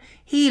older,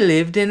 he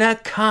lived in a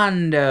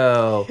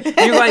condo. And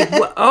you're like,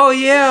 oh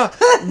yeah,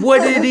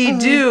 what did he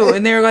do?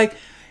 And they're like,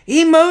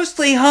 he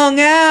mostly hung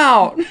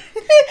out.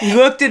 He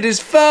looked at his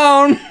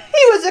phone.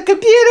 He was a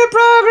computer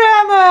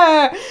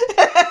programmer.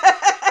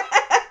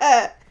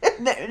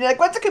 They're like,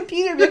 what's a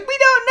computer? Like, we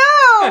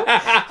don't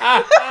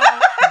know.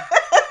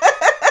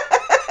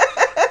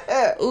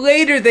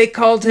 Later, they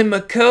called him a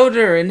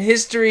coder, and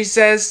history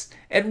says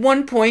at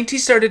one point he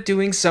started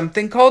doing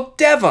something called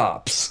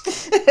DevOps.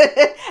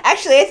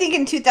 Actually, I think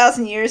in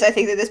 2,000 years, I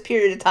think that this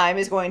period of time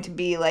is going to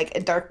be like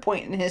a dark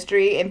point in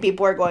history, and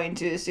people are going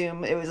to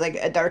assume it was like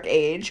a dark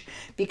age,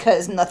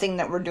 because nothing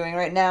that we're doing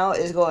right now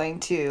is going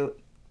to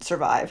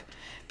survive.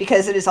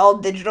 Because it is all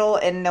digital,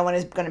 and no one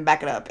is going to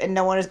back it up, and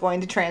no one is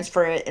going to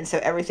transfer it, and so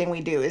everything we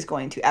do is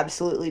going to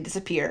absolutely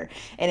disappear.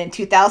 And in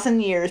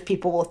 2,000 years,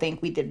 people will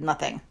think we did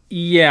nothing.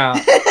 Yeah.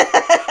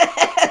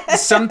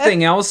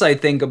 Something else I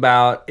think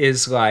about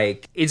is,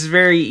 like, it's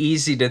very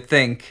easy to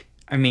think,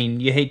 I mean,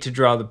 you hate to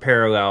draw the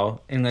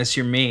parallel unless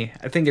you're me.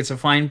 I think it's a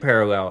fine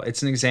parallel.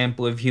 It's an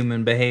example of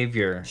human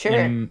behavior Sure.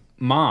 in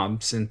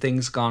mobs and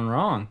things gone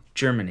wrong.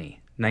 Germany,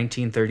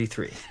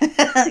 1933.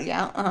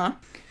 Yeah,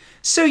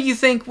 So you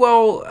think,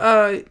 well,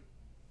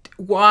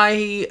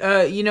 why,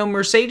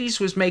 Mercedes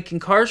was making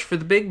cars for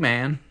the big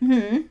man.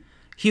 Mm-hmm.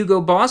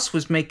 Hugo Boss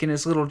was making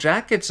his little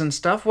jackets and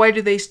stuff. Why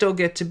do they still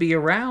get to be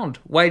around?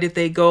 Why did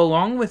they go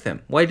along with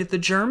him? Why did the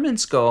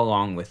Germans go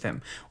along with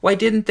him? Why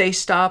didn't they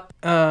stop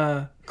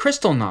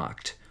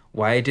Kristallnacht?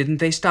 Why didn't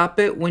they stop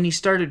it when he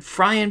started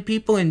frying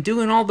people and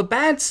doing all the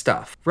bad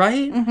stuff,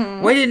 right?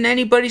 Mm-hmm. Why didn't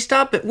anybody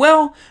stop it?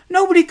 Well,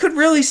 nobody could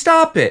really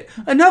stop it.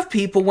 Enough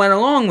people went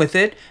along with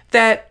it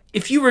that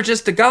if you were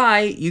just a guy,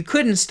 you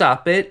couldn't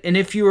stop it. And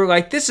if you were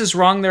like, this is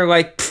wrong, they're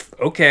like,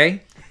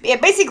 okay. Yeah,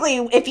 basically,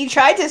 if you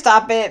tried to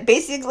stop it,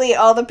 basically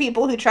all the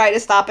people who tried to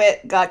stop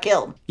it got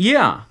killed.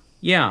 Yeah.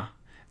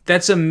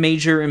 That's a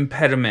major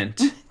impediment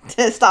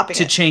To stopping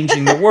to it.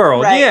 changing the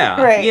world. Right,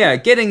 Yeah, right. yeah.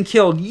 Getting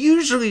killed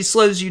usually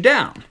slows you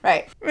down.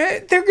 Right.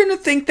 They're going to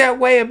think that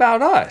way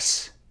about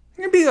us.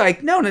 They're going to be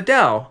like, no,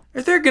 Nadell.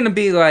 Or they're going to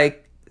be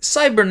like,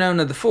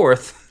 Cybernona the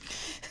Fourth.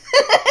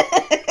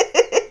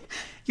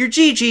 Your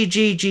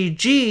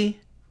GGGGG,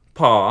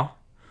 paw,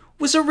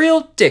 was a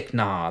real dick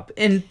knob.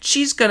 And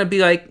she's going to be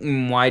like,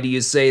 why do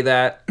you say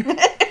that?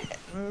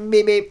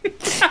 Beep, beep.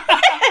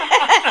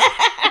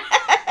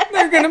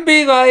 They're going to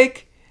be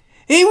like,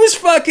 he was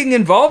fucking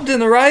involved in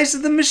the rise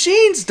of the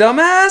machines,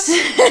 dumbass.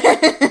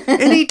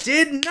 And he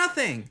did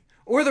nothing.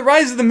 Or the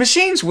rise of the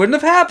machines wouldn't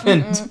have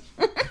happened.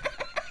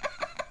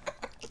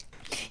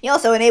 He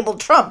also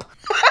enabled Trump.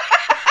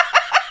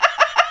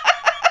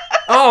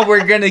 Oh,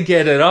 we're going to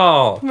get it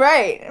all.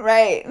 Right.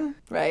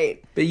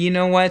 But you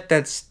know what?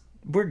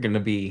 We're going to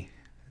be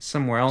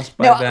somewhere else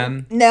by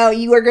then. No,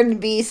 you are going to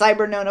be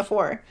Cybernona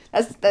 4.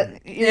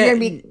 You're going to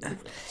be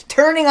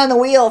turning on the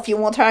wheel a few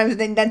more times, and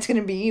then that's going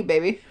to be you,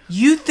 baby.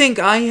 You think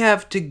I'm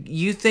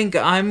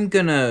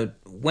going to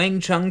Wang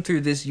Chung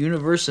through this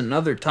universe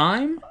another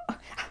time?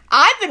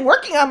 I've been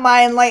working on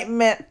my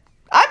enlightenment.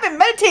 I've been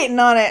meditating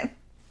on it.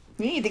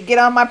 You need to get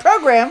on my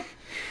program.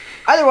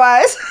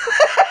 Otherwise,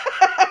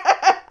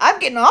 I'm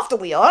getting off the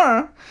wheel. I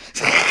don't know.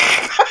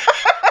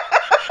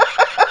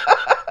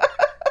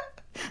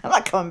 I'm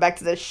not coming back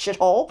to this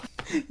shithole.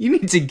 You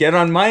need to get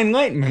on my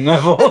enlightenment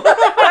level.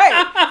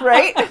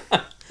 Right?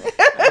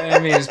 I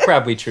mean, it's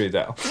probably true,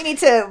 though. You need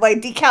to,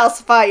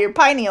 decalcify your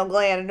pineal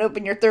gland and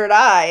open your third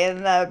eye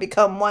and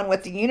become one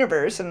with the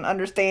universe and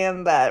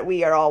understand that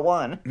we are all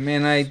one.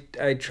 Man,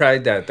 I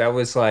tried that. That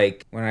was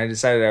like when I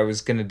decided I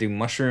was going to do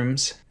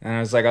mushrooms. And I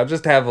was like, I'll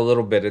just have a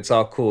little bit. It's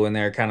all cool. And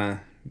they're kind of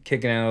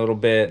kicking in a little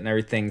bit and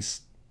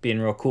everything's being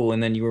real cool.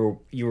 And then you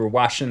were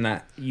washing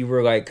that. You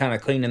were like kind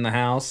of cleaning the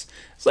house.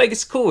 It's like,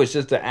 it's cool. It's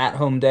just an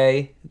at-home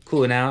day.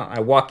 Cooling out. I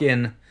walk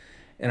in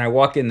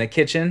the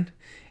kitchen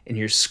and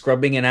you're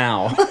scrubbing an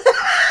owl.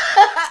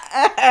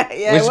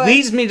 Yeah, Which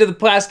leads me to the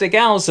plastic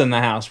owls in the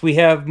house. We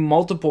have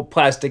multiple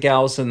plastic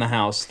owls in the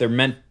house. They're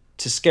meant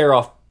to scare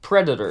off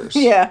predators.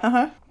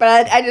 Yeah,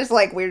 but I just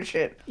like weird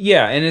shit.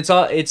 Yeah, and it's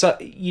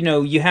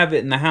you have it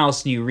in the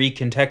house and you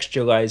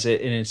recontextualize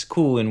it and it's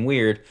cool and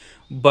weird.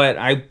 But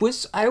I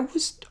was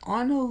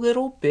on a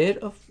little bit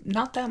of,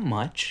 not that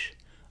much,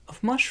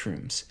 of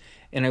mushrooms.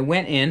 And I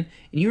went in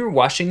and you were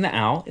washing the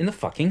owl in the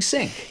fucking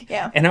sink.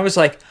 Yeah. And I was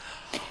like,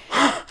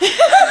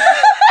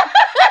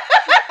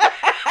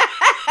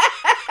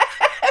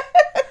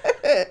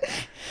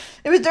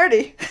 It was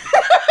dirty.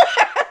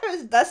 It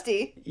was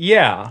dusty.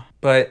 yeah,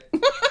 but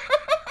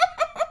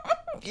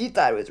You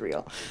thought it was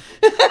real.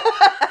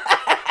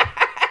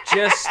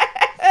 just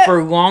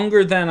for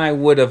longer than I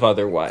would have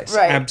otherwise.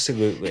 Right.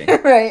 Absolutely.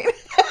 Right.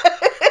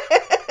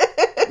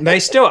 And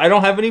I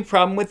don't have any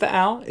problem with the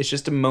owl. It's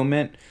just a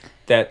moment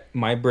that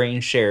my brain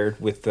shared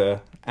with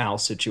the owl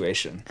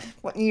situation.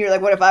 You're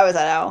like, what if I was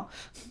that owl?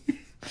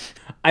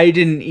 I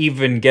didn't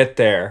even get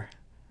there.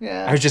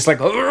 Yeah. I was just like,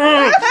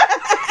 "Ugh."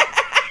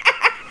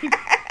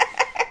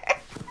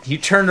 You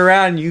turned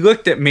around and you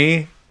looked at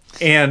me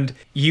and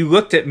you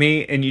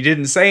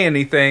didn't say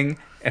anything.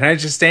 And I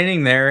was just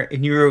standing there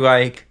and you were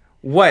like,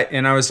 what?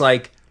 And I was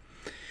like,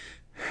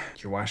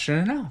 you're washing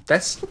it out.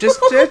 That's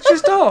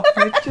just all.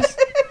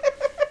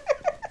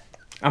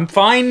 I'm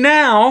fine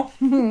now.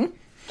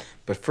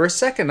 But for a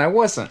second, I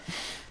wasn't.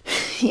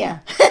 Yeah.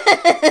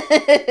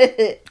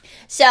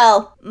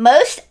 So,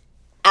 most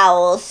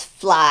owls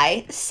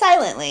fly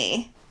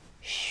silently.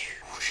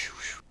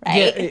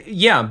 Right?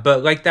 Yeah,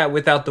 but like that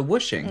without the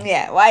whooshing.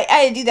 Yeah, well, I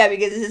had to do that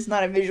because this is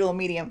not a visual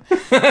medium.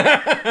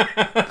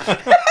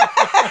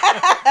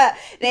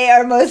 They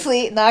are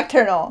mostly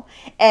nocturnal,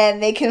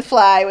 and they can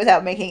fly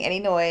without making any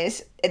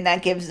noise, and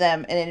that gives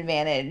them an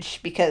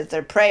advantage because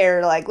their prey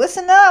are like,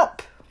 listen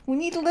up! We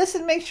need to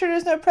listen, make sure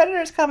there's no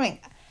predators coming.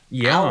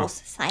 Yeah. Owls,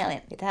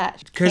 silent, get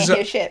that. Because Can't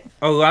hear shit.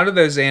 a lot of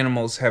those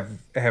animals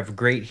have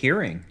great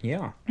hearing.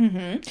 Yeah.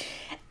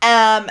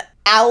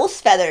 Owl's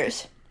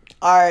feathers.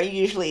 are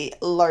usually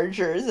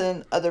larger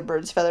than other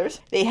birds' feathers.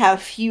 They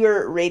have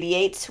fewer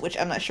radiates, which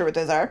I'm not sure what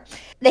those are.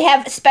 They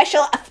have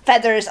special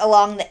feathers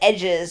along the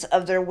edges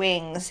of their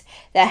wings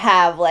that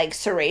have like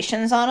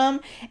serrations on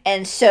them,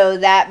 and so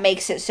that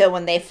makes it so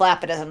when they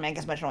flap, it doesn't make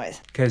as much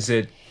noise. Because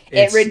it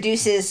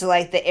reduces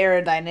like the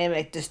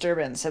aerodynamic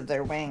disturbance of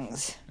their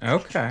wings.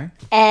 Okay.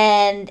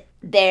 And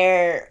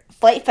their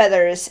flight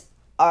feathers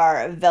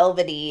are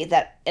velvety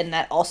that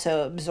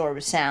also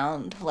absorbs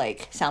sound,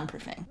 like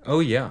soundproofing. Oh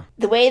yeah.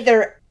 The way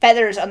their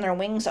feathers on their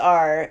wings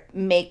are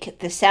make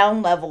the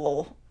sound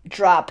level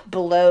drop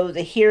below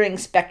the hearing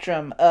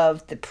spectrum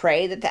of the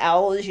prey that the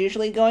owl is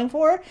usually going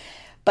for,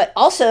 but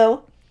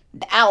also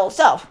the owl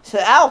itself. So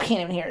the owl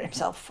can't even hear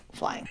himself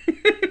flying.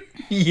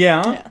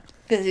 Yeah.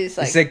 Because he's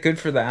like, is that good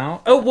for the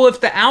owl? Oh, well,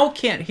 if the owl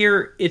can't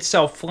hear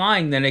itself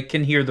flying, then it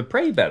can hear the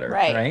prey better,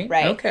 right?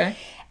 Right. Okay.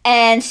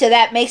 And so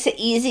that makes it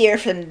easier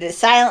for them to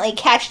silently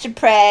catch the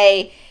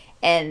prey,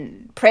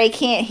 and prey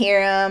can't hear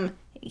them.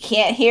 It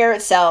can't hear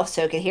itself,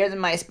 so it can hear the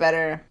mice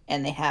better,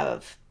 and they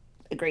have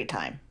a great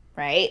time,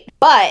 right?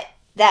 But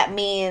that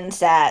means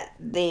that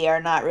they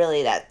are not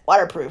really that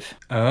waterproof.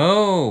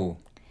 Oh,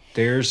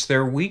 there's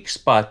their weak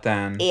spot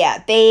then.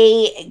 Yeah,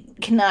 they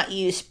cannot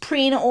use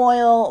preen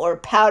oil or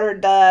powder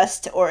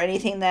dust or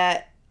anything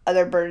that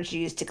other birds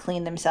use to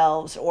clean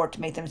themselves or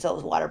to make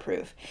themselves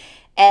waterproof.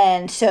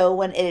 And so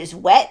when it is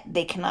wet,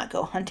 they cannot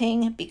go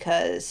hunting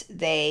because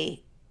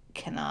they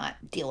cannot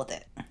deal with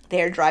it.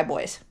 They're dry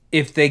boys.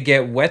 If they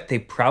get wet, they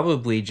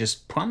probably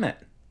just plummet.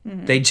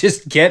 Mm-hmm. They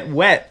just get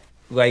wet.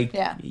 Like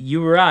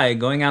you or I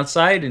going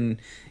outside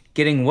and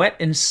getting wet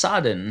and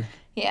sodden.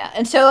 Yeah,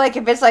 and so like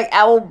if it's like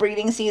owl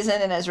breeding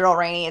season and it's real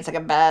rainy, it's like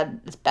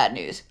it's bad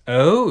news.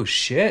 Oh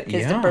shit!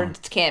 Because the birds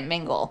can't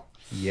mingle.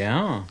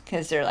 Yeah.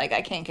 Because they're like,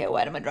 I can't get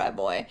wet. I'm a dry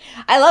boy.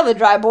 I love a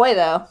dry boy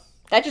though.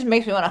 That just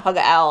makes me want to hug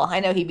an owl.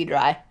 I know he'd be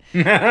dry.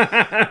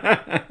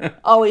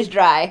 Always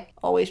dry.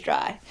 Always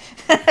dry.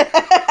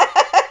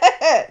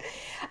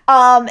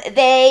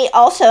 They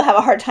also have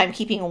a hard time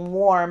keeping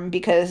warm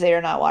because they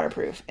are not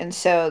waterproof. And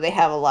so they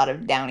have a lot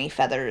of downy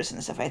feathers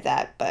and stuff like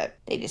that, but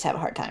they just have a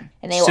hard time.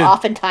 And they will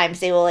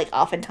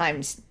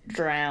oftentimes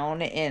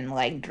drown in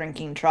like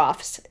drinking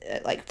troughs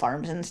at like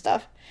farms and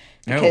stuff.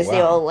 Because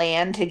they will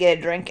land to get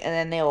a drink and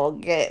then they will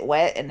get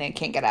wet and they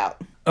can't get out.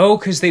 Oh,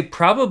 because they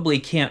probably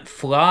can't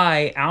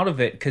fly out of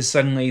it because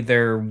suddenly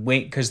their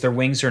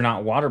wings are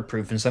not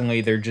waterproof and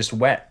suddenly they're just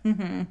wet.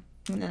 Mm-hmm.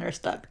 And then they're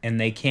stuck. And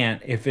they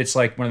can't, if it's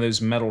like one of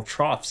those metal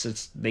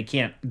troughs, they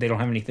don't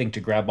have anything to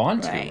grab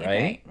onto,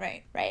 right?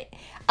 Right.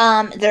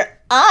 Their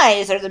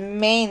eyes are the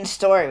main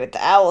story with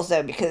the owls,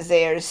 though, because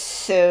they are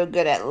so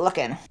good at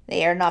looking.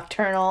 They are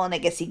nocturnal and they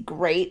can see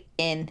great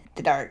in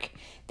the dark.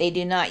 They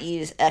do not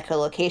use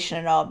echolocation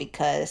at all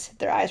because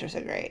their eyes are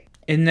so great.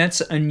 And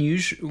that's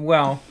unusual.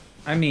 Well,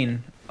 I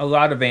mean, a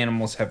lot of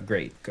animals have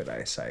good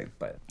eyesight,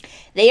 but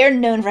they are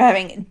known for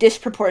having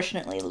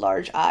disproportionately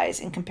large eyes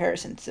in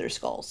comparison to their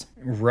skulls.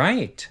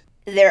 Right.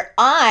 Their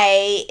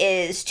eye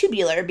is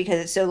tubular because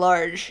it's so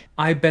large.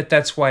 I bet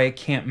that's why it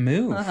can't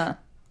move. Uh-huh.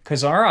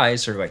 Because our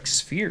eyes are like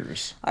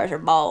spheres. Ours are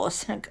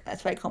balls.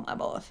 That's why I call my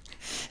balls.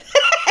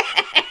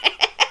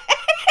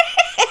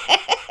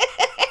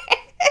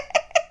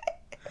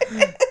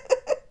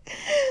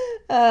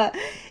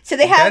 So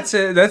they have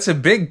that's a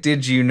big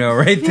did you know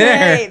right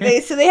there.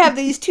 Right. So they have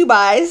these tube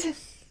eyes,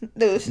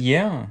 those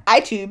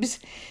eye tubes,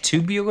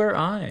 tubular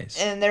eyes,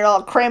 and they're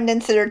all crammed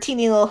into their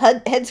teeny little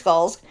head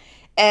skulls,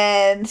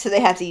 and so they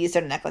have to use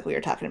their neck like we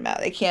were talking about.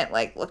 They can't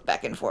like look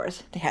back and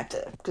forth. They have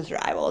to because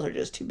their eyeballs are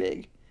just too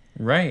big.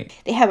 Right.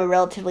 They have a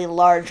relatively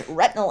large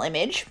retinal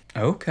image.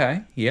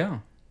 Okay. Yeah.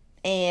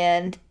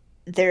 And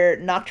their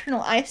nocturnal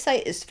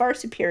eyesight is far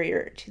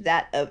superior to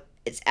that of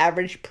its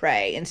average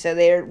prey, and so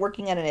they're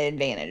working at an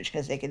advantage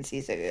because they can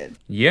see so good.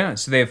 Yeah,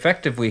 so they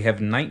effectively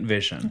have night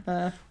vision.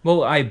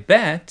 Well, I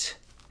bet,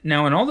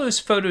 now in all those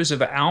photos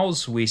of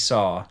owls we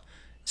saw,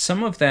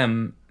 some of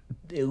them,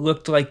 it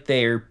looked like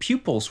their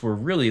pupils were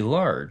really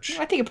large.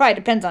 I think it probably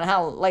depends on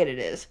how light it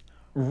is.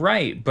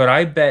 Right, but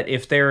I bet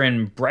if they're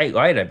in bright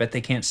light, I bet they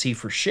can't see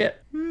for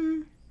shit.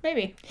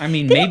 Maybe. I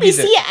mean, didn't maybe we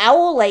see an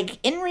owl, like,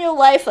 in real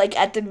life, like,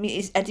 at the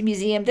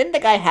museum? Didn't the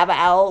guy have an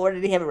owl, or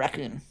did he have a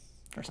raccoon?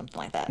 Or something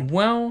like that.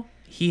 Well,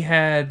 he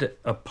had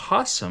a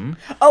possum.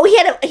 Oh, he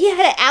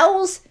had an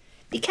owl's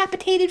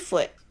decapitated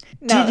foot.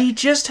 No. Did he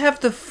just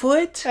have the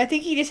foot? I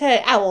think he just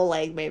had an owl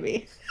leg,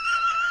 maybe.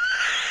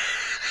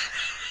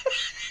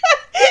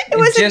 It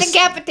wasn't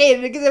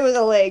decapitated because it was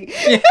a leg.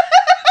 Yeah.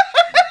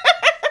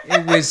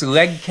 It was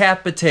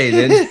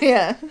leg-capitated.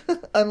 Yeah.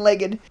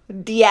 Unlegged.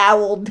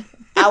 De-owled.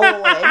 Owl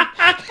leg.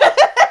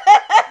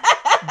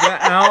 The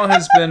owl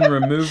has been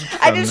removed from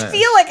I just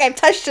feel like I've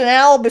touched an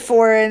owl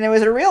before and it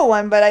was a real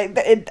one, but I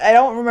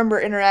don't remember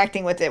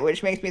interacting with it,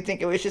 which makes me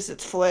think it was just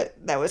its foot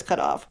that was cut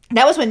off.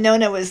 That was when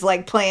Nona was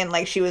like playing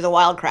like she was a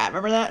wild crab.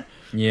 Remember that?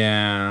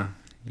 Yeah.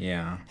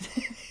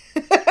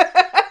 We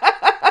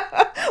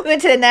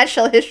went to the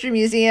Natural History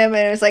Museum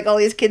and it was like all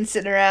these kids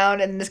sitting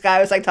around and this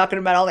guy was like talking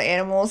about all the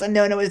animals and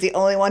Nona was the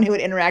only one who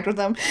would interact with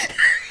them.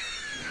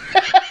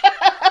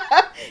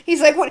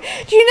 He's like, "What?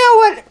 Do you know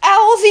what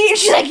owls eat?" And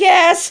she's like,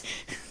 "Yes."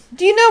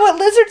 "Do you know what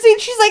lizards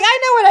eat?" She's like, I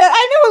know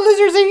what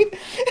lizards eat."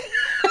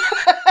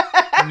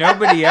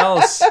 Nobody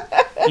else,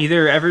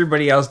 either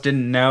everybody else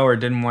didn't know or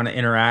didn't want to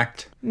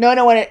interact.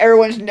 No one ever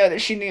wanted to know that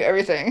she knew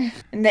everything.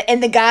 And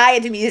the guy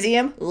at the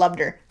museum loved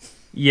her.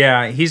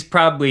 Yeah, he's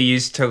probably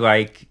used to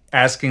like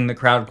asking the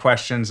crowd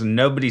questions and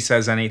nobody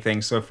says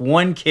anything. So if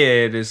one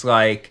kid is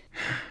like,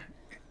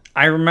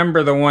 I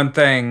remember the one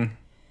thing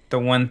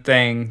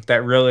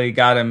that really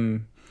got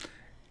him.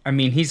 I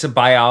mean, he's a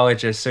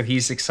biologist, so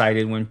he's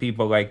excited when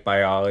people like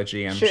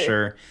biology, I'm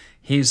sure.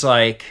 He's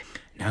like,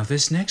 now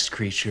this next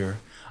creature,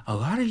 a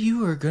lot of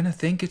you are going to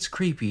think it's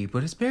creepy,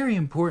 but it's very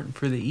important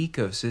for the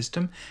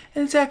ecosystem,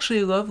 and it's actually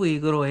a lovely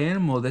little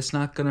animal that's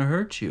not going to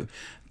hurt you.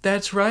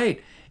 That's right.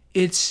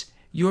 It's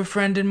your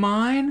friend and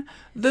mine,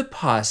 the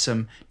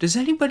possum. Does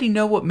anybody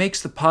know what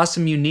makes the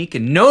possum unique?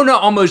 And Nona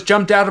almost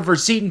jumped out of her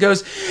seat and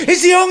goes,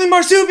 it's the only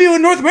marsupial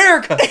in North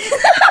America.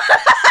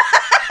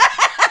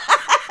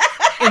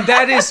 And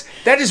that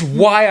is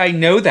why I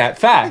know that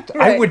fact.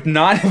 Right. I would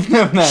not have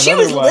known that She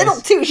otherwise. was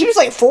little, too. She was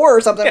like 4 or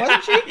something,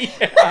 wasn't she?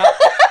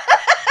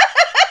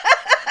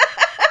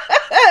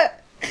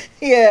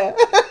 Yeah.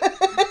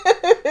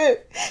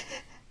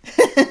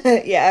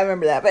 Yeah, I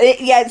remember that.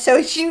 But so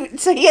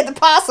he had the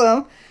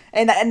possum,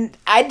 and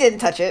I didn't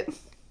touch it.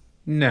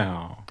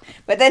 No.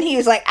 But then he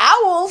was like,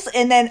 owls,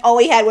 and then all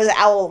he had was an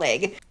owl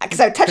leg.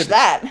 Because I touched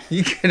that.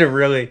 You could have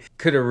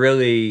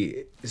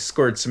really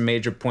scored some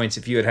major points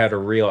if you had had a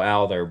real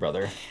owl there,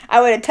 brother. I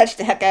would have touched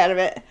the heck out of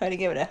it. I would have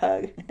given it a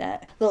hug with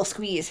that little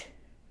squeeze.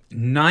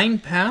 9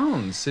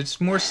 pounds.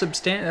 It's more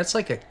substantial. That's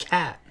like a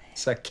cat.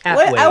 It's a cat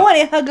weight. I want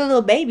to hug a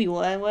little baby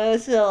one. One of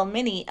those little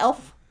mini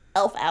elf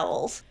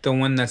owls. The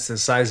one that's the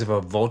size of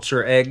a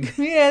vulture egg.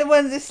 Yeah, the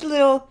one that's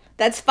little.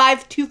 That's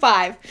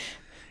 5'2".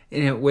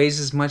 And it weighs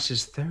as much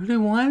as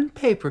 31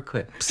 paper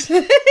clips.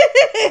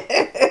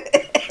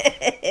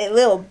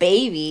 Little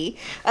baby.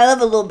 I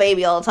love a little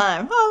baby all the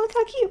time. Oh, look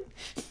how cute.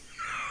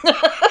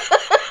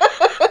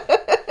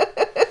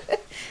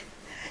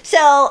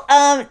 So,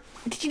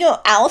 did you know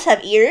owls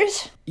have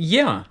ears?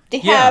 Yeah. They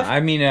have I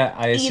mean,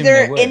 I assume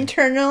either they would.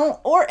 internal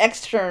or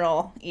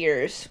external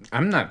ears.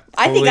 I'm not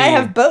I think I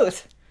have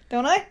both.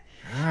 Don't I?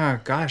 Ah,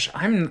 gosh.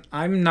 I'm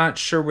not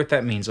sure what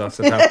that means off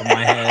the top of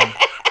my head.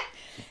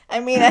 I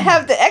mean, I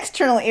have the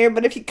external ear,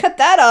 but if you cut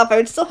that off, I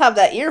would still have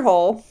that ear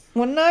hole,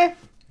 wouldn't I?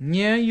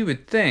 Yeah, you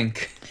would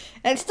think.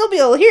 I'd still be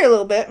able to hear a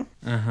little bit.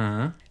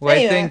 Uh-huh. Well,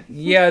 Anyway. I think,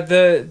 yeah,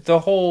 the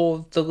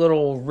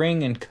little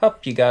ring and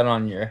cup you got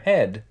on your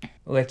head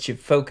lets you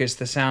focus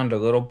the sound a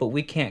little, but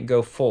we can't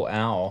go full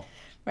owl.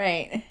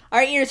 Right.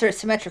 Our ears are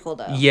symmetrical,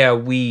 though. Yeah,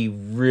 we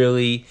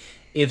really...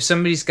 If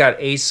somebody's got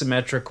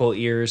asymmetrical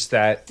ears,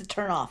 that... To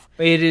turn off.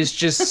 It is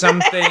just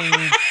something...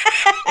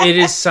 It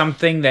is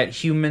something that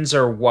humans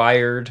are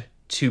wired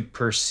to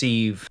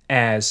perceive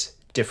as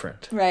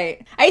different.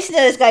 Right. I used to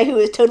know this guy who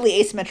was totally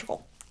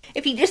asymmetrical.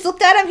 If you just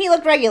looked at him, he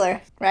looked regular,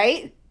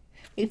 right?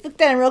 You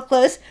looked at him real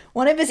close,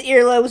 one of his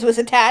earlobes was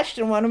attached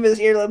and one of his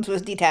earlobes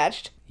was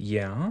detached.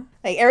 Yeah?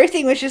 Like,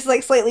 everything was just,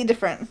 like, slightly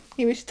different.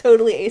 He was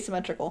totally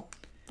asymmetrical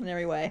in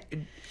every way.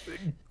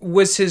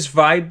 Was his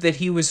vibe that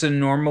he was a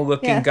normal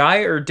looking guy,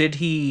 or did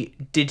he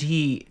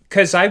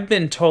because I've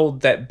been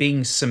told that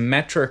being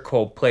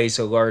symmetrical plays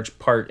a large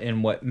part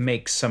in what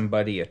makes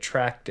somebody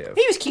attractive.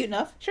 He was cute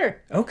enough, sure.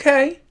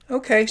 Okay.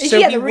 So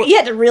you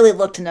had to really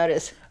look to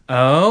notice.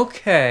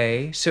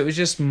 Okay. So it was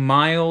just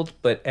mild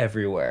but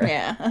everywhere.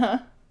 Yeah.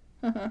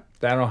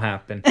 That'll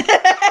happen.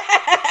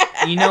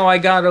 I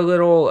got a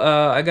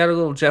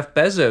little Jeff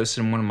Bezos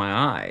in one of my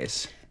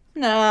eyes.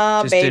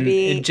 No,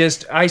 baby.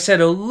 I said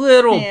a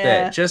little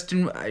bit, just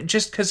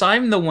because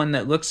I'm the one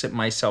that looks at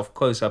myself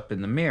close up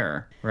in the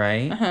mirror,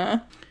 right? Uh-huh.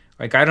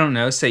 Like, I don't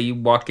know, say you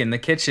walk in the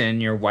kitchen and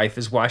your wife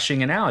is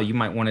washing an owl. You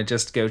might want to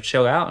just go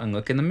chill out and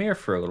look in the mirror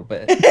for a little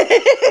bit.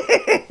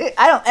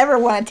 I don't ever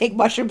want to take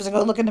mushrooms and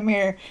go look in the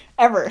mirror,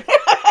 ever.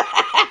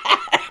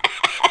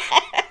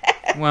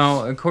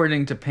 Well,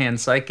 according to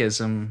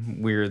panpsychism,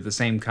 we're the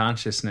same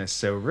consciousness,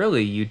 so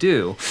really you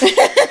do.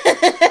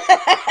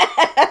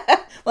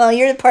 Well,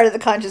 you're part of the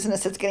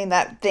consciousness that's getting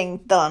that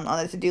thing done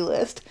on the to-do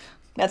list.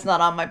 That's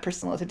not on my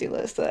personal to-do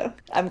list, though.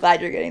 I'm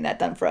glad you're getting that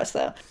done for us,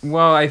 though.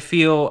 Well, I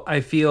feel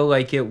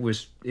like it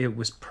was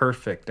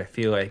perfect. I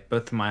feel like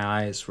both of my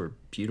eyes were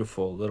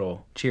beautiful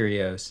little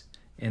Cheerios.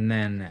 And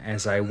then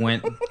as I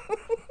went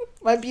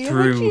my beautiful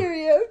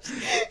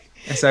Cheerios.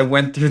 As I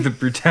went through the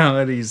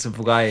brutalities of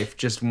life,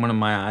 just one of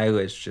my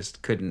eyelids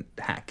just couldn't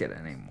hack it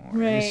anymore.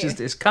 Right.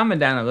 It's coming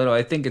down a little.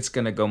 I think it's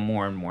going to go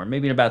more and more.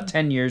 Maybe in about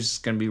 10 years, it's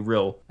going to be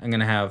real. I'm going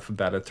to have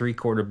about a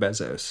 3/4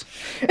 Bezos.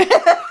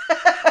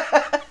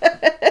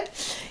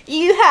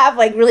 You have,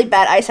 like, really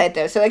bad eyesight,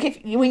 though. So,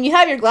 like, when you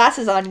have your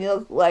glasses on, you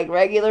look, like,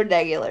 regular.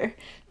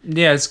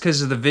 Yeah, it's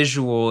because of the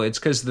visual. It's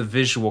because of the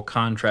visual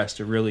contrast.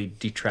 It really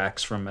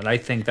detracts from it. I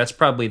think that's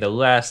probably the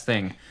last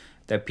thing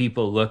that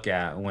people look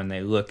at when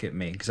they look at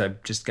me, because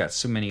I've just got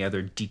so many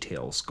other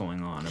details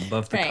going on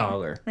above the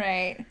collar.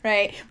 Right.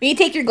 When you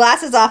take your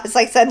glasses off, it's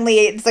like suddenly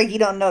it's like you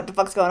don't know what the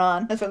fuck's going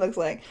on. That's what it looks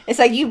like. It's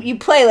like you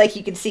play like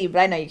you can see, but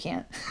I know you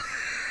can't.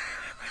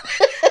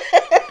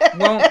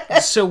 Well,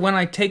 so when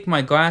I take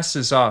my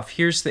glasses off,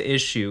 here's the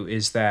issue: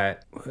 is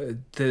that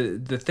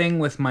the thing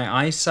with my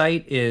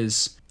eyesight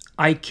is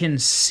I can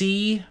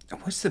see.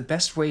 What's the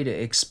best way to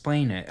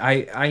explain it?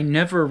 I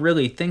never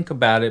really think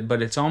about it,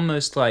 but it's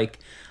almost like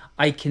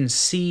I can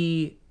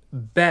see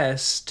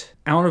best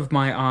out of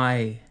my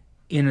eye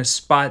in a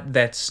spot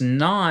that's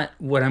not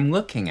what I'm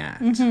looking at.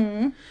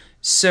 Mm-hmm.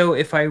 So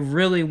if I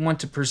really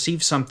want to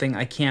perceive something,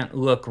 I can't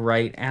look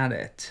right at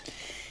it.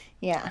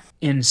 Yeah.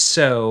 And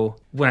so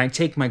when I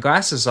take my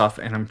glasses off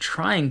and I'm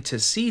trying to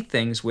see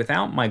things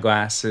without my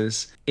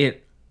glasses,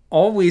 it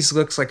always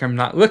looks like I'm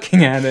not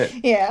looking at it.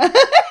 Yeah.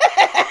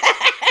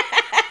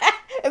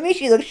 It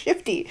makes you look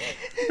shifty.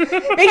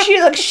 Makes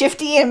you look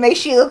shifty and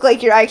makes you look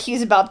like your IQ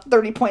is about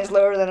 30 points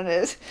lower than it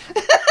is.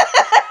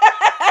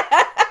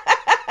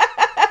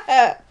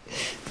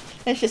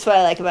 That's just what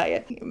I like about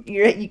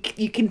you.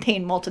 You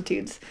contain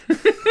multitudes.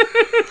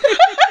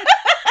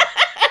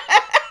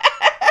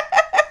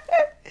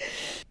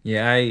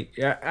 Yeah,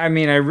 I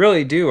mean, I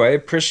really do. I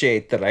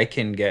appreciate that I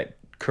can get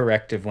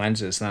corrective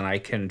lenses, then I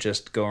can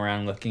just go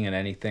around looking at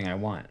anything I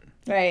want.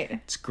 Right.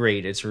 It's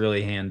great. It's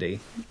really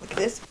handy. Look at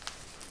this.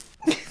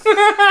 This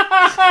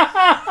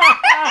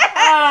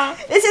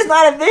is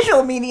not a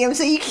visual medium,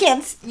 so you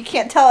can't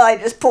tell I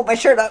just pulled my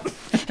shirt up.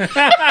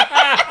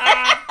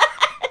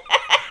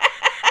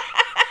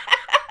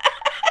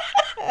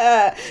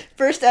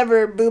 First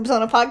ever boobs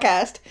on a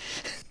podcast.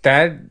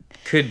 That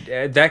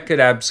could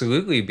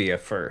absolutely be a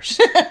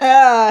first.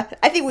 I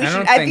think we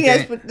should. I think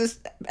that's what this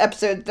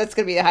episode. That's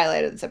going to be the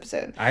highlight of this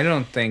episode. I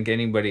don't think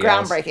anybody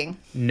Groundbreaking.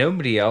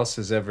 Nobody else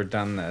has ever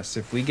done this.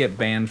 If we get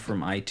banned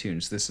from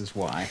iTunes, this is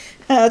why.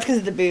 Oh, it's because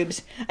of the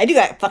boobs. I do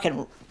got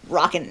fucking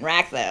rockin'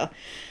 rack though.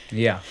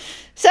 Yeah.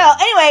 So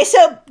anyway,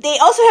 so they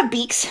also have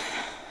beaks.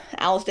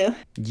 Owls do.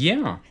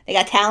 Yeah. They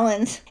got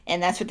talons,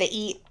 and that's what they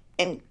eat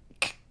and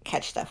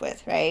catch stuff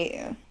with,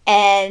 right?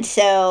 And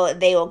so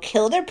they will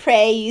kill their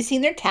prey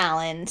using their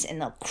talons,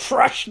 and they'll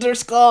crush their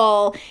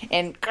skull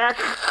and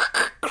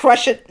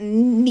crush it,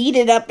 knead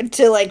it up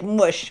into like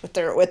mush with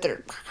their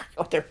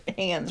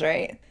hands,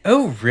 right?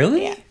 Oh,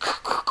 really? Yeah.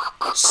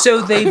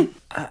 So they.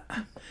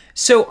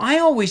 So I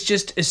always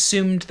just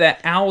assumed that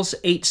owls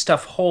ate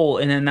stuff whole,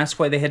 and then that's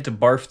why they had to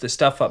barf the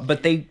stuff up.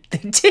 But they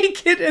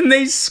take it and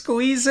they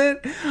squeeze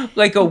it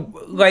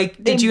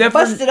Did you ever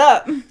bust it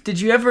up?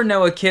 Did you ever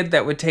know a kid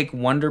that would take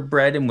Wonder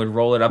Bread and would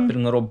roll it up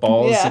in little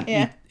balls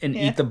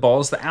eat the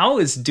balls? The owl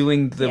is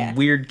doing the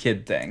weird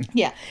kid thing.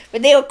 Yeah,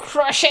 but they will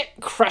crush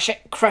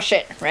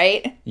it,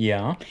 right?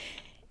 Yeah.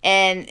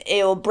 And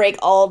it will break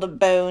all the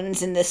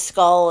bones in the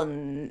skull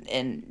and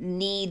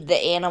knead the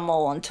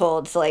animal until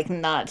it's like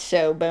not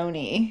so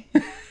bony.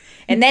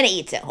 And then it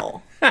eats it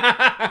whole.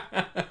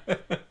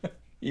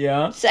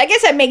 Yeah. So I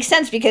guess that makes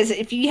sense, because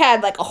if you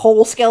had like a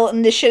whole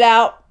skeleton to shit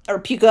out or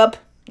puke up,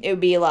 it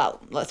would be a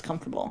lot less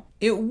comfortable.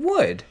 It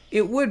would,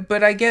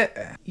 but I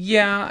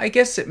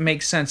guess it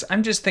makes sense.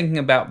 I'm just thinking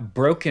about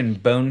broken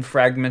bone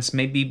fragments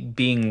maybe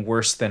being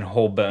worse than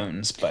whole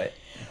bones, but...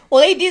 Well,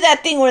 they do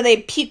that thing where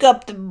they puke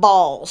up the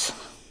balls,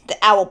 the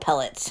owl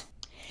pellets.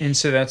 And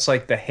so that's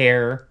like the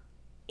hair.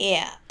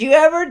 Yeah. Do you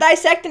ever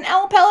dissect an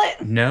owl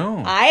pellet?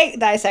 No. I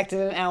dissected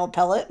an owl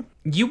pellet.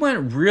 You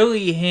went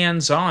really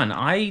hands-on.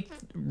 I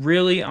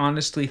really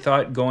honestly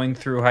thought going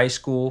through high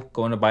school,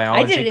 going to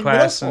biology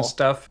class and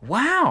stuff.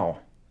 Wow.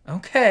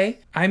 Okay.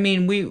 I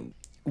mean,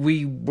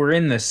 we were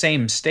in the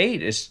same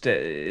state.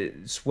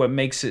 It's what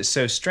makes it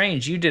so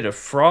strange. You did a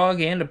frog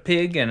and a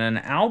pig and an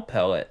owl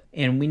pellet,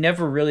 and we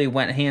never really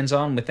went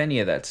hands-on with any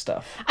of that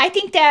stuff. I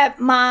think that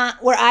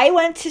where I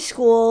went to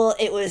school,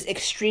 it was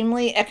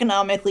extremely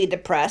economically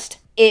depressed.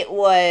 It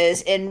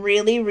was in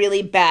really,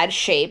 really bad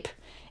shape.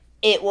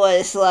 It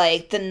was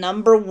like the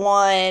number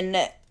one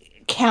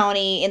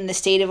county in the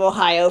state of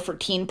Ohio for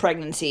teen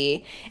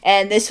pregnancy,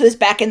 and this was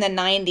back in the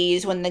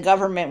 90s when the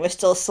government was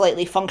still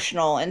slightly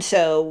functional, and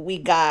so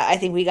I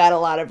think we got a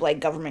lot of like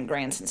government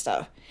grants and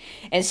stuff,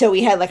 and so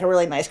we had like a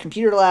really nice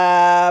computer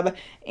lab,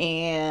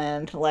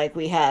 and like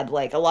we had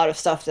like a lot of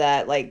stuff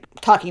that, like,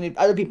 talking to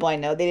other people I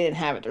know, they didn't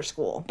have at their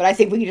school, but I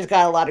think we just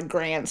got a lot of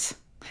grants,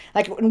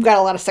 like we got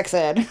a lot of sex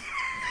ed.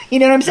 You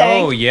know what I'm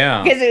saying? Oh,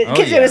 yeah.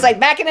 Because it was like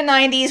back in the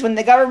 90s when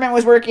the government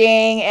was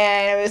working,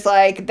 and it was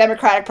like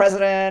Democratic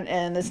president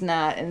and this and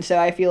that. And so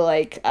I feel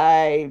like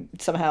I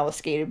somehow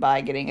skated by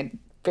getting a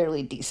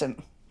fairly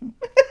decent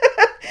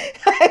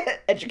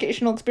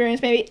educational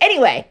experience, maybe.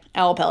 Anyway,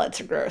 owl pellets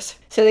are gross.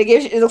 So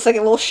it looks like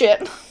a little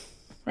shit,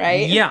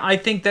 right? Yeah, I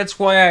think that's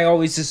why I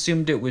always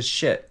assumed it was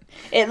shit.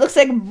 It looks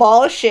like a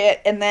ball of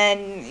shit, and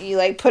then you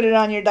like put it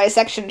on your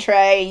dissection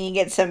tray, and you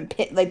get some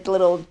like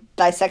little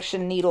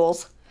dissection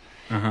needles.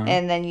 Uh-huh.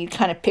 And then you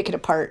kind of pick it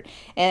apart,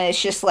 and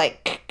it's just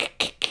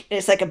like,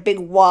 it's like a big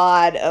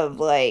wad of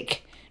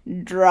like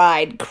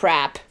dried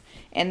crap,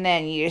 And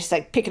then you just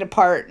like pick it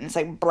apart and it's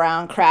like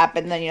brown crap.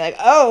 And then you're like,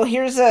 oh,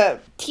 here's a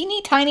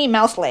teeny tiny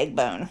mouse leg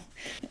bone.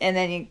 And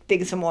then you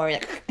dig some more. You're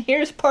like,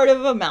 here's part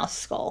of a mouse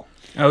skull.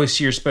 Oh,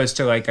 so you're supposed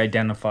to like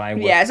identify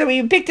what... Yeah, so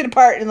we picked it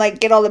apart and like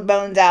get all the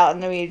bones out,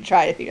 and then we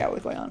tried to figure out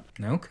what's going on.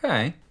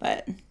 Okay.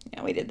 But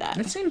yeah, we did that.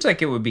 It seems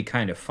like it would be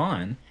kind of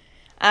fun.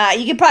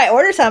 You could probably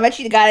order some. I bet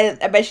you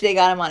they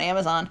got them on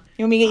Amazon.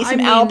 You want me to get you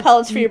some owl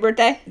pellets for your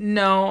birthday?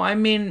 No, I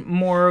mean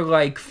more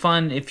like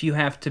fun if you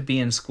have to be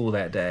in school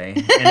that day.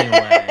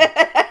 Anyway.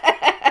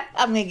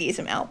 I'm gonna get you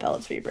some owl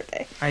pellets for your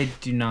birthday. I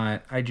do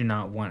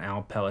not want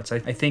owl pellets. I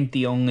think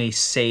the only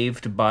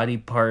saved body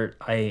part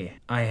I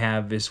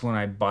have is when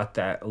I bought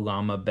that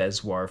llama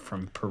bezoar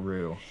from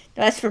Peru.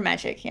 That's for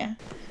magic, yeah.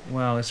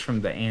 Well, it's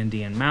from the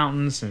Andean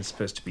mountains and it's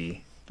supposed to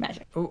be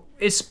magic. Oh,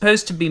 it's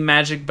supposed to be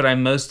magic, but I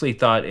mostly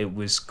thought it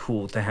was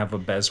cool to have a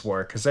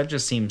bezoar because that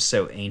just seems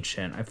so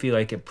ancient. I feel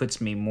like it puts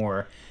me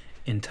more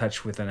in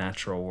touch with the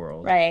natural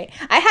world. Right.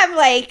 I have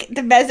like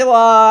the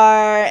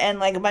bezoar and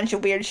like a bunch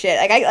of weird shit.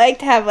 Like I like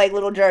to have like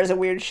little jars of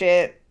weird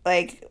shit,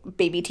 like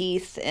baby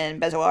teeth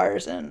and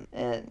bezoars, and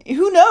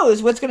who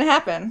knows what's gonna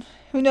happen?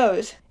 Who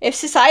knows? If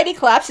society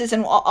collapses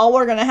and all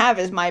we're gonna have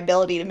is my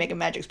ability to make a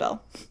magic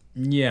spell.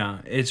 Yeah,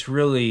 it's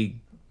really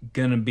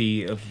gonna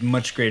be of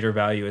much greater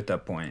value at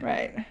that point.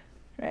 Right.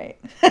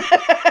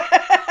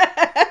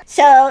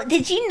 So,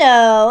 did you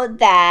know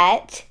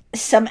that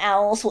some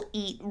owls will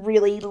eat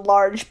really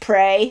large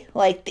prey?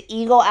 Like the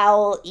eagle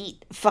owl will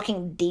eat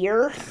fucking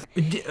deer.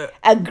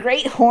 A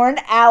great horned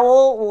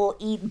owl will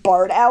eat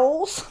barred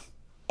owls.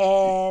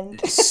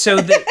 And so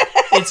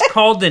it's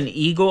called an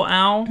eagle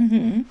owl.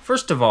 Mm-hmm.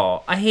 First of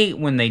all, I hate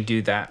when they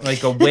do that.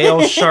 Like a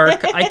whale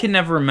shark. I can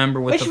never remember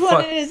what Which the fuck.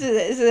 Which one is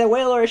it? Is it a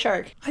whale or a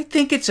shark? I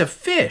think it's a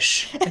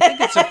fish.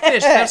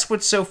 That's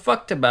what's so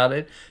fucked about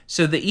it.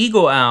 So the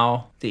eagle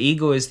owl. The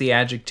eagle is the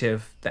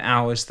adjective. The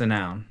owl is the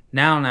noun.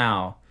 Noun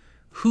owl.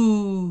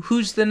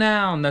 Who's the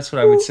noun? That's what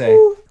I would say.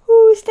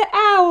 Who's the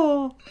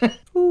owl?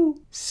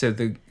 So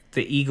the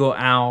eagle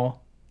owl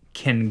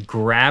can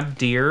grab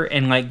deer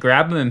and like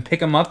grab them and pick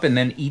them up and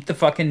then eat the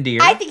fucking deer.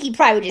 I think he'd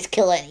probably just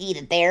kill it and eat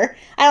it there.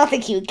 I don't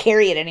think he would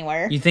carry it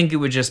anywhere. You think it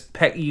would just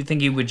peck? You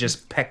think he would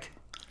just peck?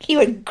 He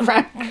would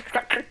crush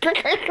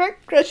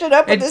it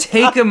up. It'd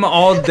take him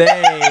all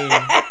day.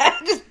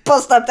 Just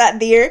bust up that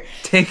deer.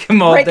 Take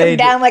him all day. Break him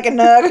down like a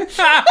nug.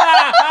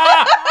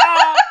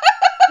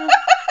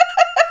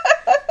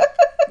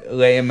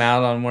 Lay him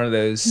out on one of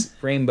those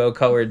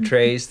rainbow-colored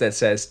trays that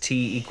says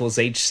T equals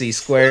HC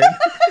squared.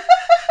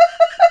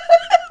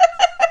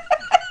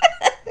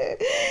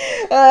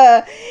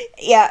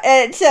 Yeah,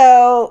 and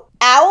so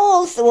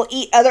owls will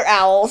eat other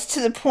owls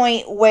to the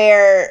point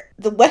where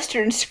the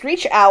western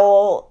screech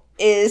owl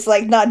is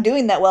like not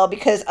doing that well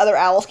because other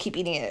owls keep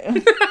eating it.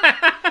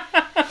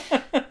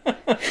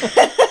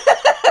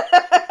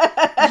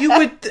 You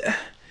would...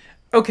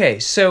 Okay,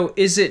 so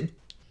is it...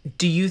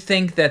 Do you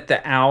think that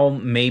the owl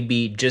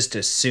maybe just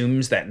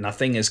assumes that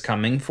nothing is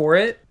coming for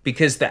it?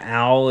 Because the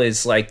owl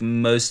is like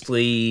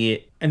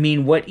mostly... I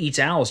mean, what eats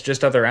owls?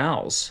 Just other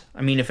owls.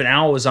 I mean, if an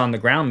owl was on the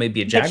ground,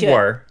 maybe a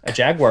jaguar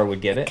would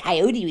get it. A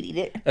coyote would eat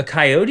it. A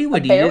coyote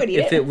would eat it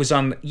if it was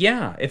on...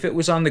 Yeah, if it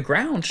was on the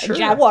ground, sure. A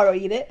jaguar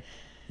would eat it.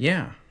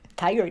 Yeah.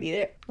 Tiger would eat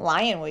it.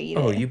 Lion would eat it.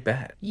 Oh, you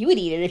bet. You would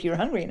eat it if you were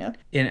hungry enough.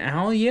 An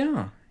owl,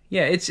 yeah.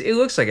 Yeah, it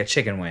looks like a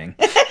chicken wing.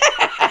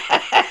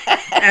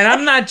 And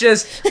I'm not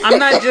just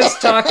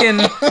talking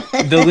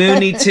the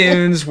Looney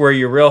Tunes where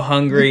you're real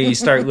hungry, you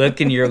start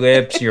licking your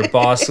lips, your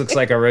boss looks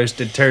like a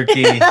roasted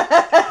turkey.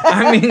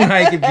 I mean,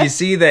 like, if you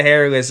see the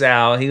hairless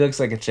owl, he looks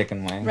like a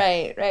chicken wing.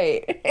 Right.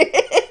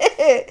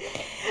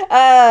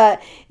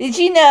 Did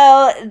you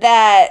know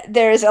that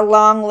there's a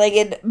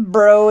long-legged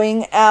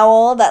burrowing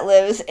owl that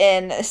lives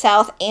in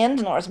South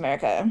and North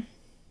America?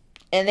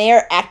 And they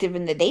are active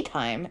in the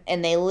daytime,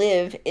 and they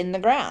live in the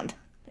ground.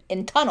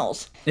 In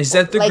tunnels. Is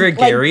that the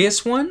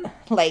gregarious one?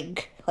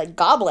 Like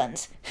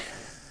goblins.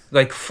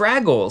 Like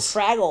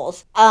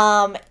Fraggles.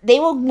 They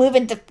will move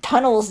into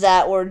tunnels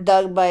that were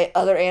dug by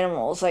other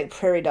animals, like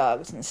prairie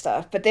dogs and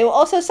stuff. But they will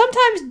also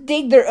sometimes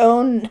dig their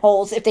own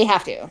holes if they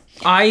have to.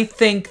 I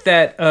think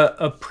that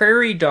a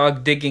prairie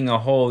dog digging a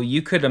hole,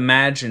 you could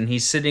imagine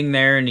he's sitting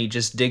there and he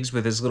just digs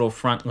with his little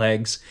front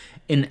legs.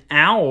 An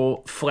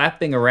owl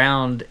flapping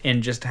around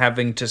and just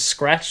having to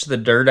scratch the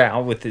dirt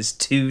out with his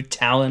two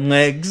talon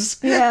legs.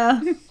 Yeah.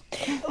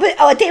 But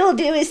what they will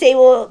do is they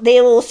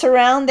will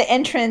surround the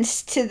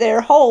entrance to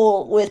their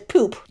hole with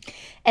poop.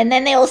 And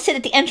then they will sit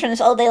at the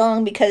entrance all day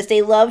long because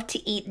they love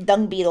to eat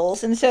dung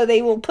beetles. And so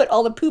they will put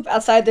all the poop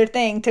outside their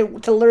thing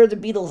to lure the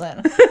beetles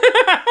in.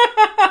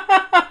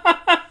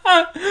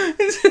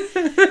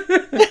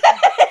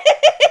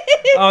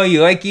 Oh,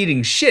 you like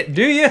eating shit,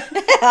 do you?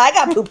 I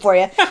got poop for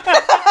you.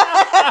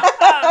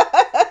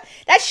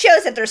 That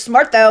shows that they're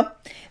smart, though.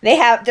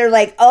 They're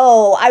like,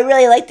 oh, I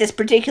really like this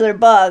particular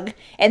bug.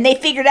 And they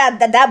figured out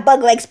that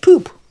bug likes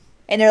poop.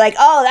 And they're like,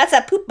 oh, that's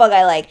that poop bug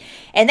I like.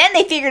 And then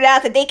they figured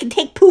out that they can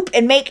take poop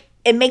and make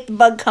the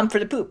bug come for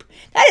the poop.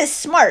 That is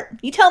smart.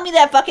 You tell me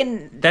that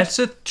fucking... That's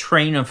a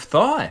train of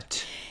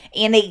thought.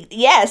 And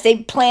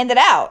they planned it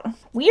out.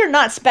 We are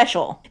not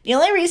special. The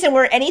only reason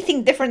we're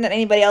anything different than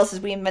anybody else is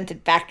we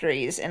invented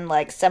factories and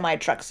like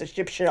semi-trucks that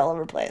ship shit all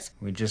over the place.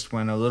 We just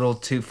went a little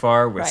too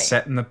far with Right.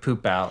 setting the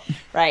poop out.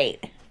 Right.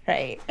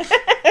 You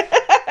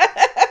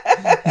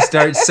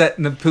start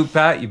setting the poop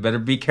out, you better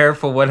be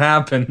careful what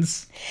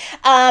happens.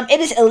 It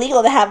is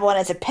illegal to have one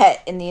as a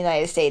pet in the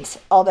United States,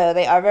 although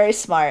they are very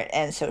smart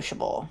and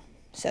sociable.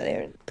 So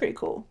they're pretty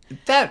cool.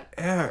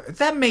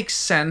 That makes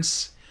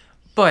sense,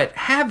 but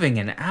having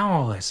an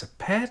owl as a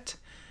pet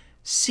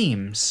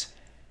seems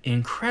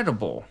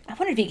incredible. I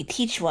wonder if you could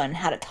teach one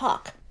how to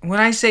talk. When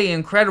I say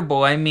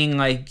incredible, I mean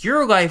like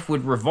your life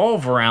would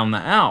revolve around the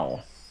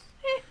owl.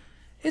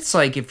 It's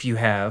like if you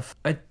have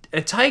a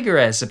tiger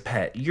as a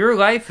pet, your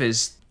life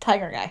is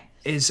Tiger guy.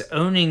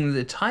 owning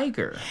the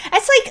tiger.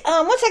 That's like,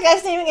 what's that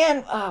guy's name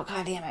again? Oh,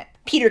 god damn it.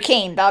 Peter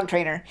Kane, dog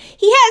trainer.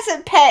 He has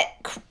a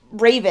pet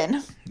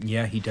raven,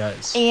 Yeah, he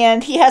does.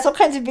 and he has all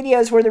kinds of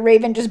videos where the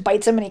raven just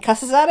bites him and he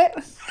cusses at it.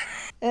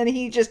 And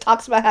he just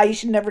talks about how you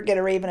should never get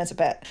a raven as a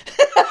pet.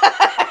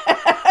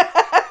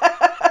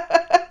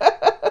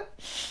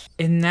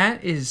 And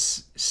that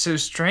is so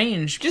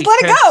strange. Just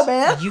let it go,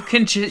 man. You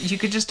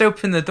could just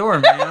open the door,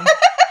 man.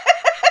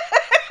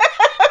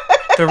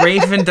 The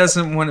raven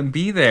doesn't want to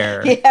be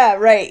there. Yeah,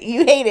 right.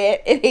 You hate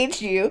it. It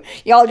hates you.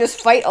 Y'all just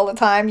fight all the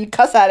time. You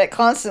cuss at it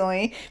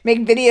constantly.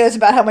 Make videos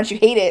about how much you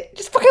hate it.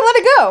 Just fucking let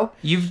it go.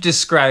 You've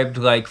described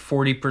like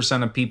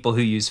 40% of people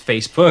who use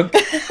Facebook.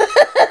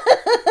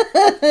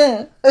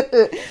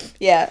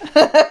 Yeah.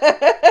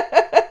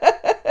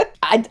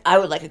 I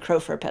would like a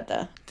crow for a pet,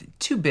 though.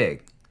 Too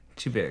big.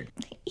 He'd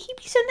He'd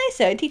be so nice,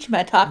 though. I'd teach him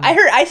how to talk.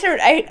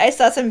 I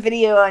saw some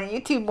video on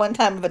YouTube one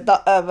time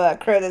of a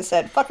crow that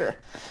said "fucker."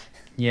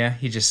 Yeah,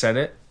 he just said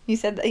it. He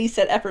said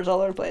effers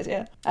all over the place.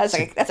 Yeah, I was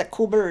like, that's a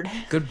cool bird.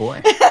 Good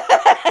boy.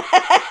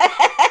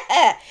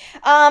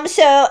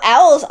 So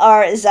owls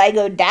are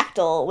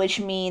zygodactyl, which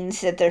means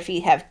that their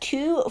feet have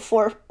 2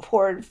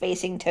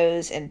 forward-facing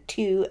toes and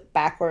 2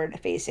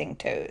 backward-facing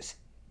toes.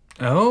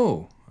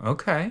 Oh,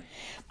 okay.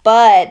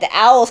 But the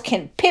owls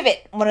can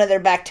pivot one of their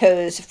back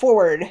toes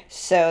forward,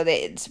 so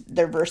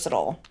they're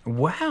versatile.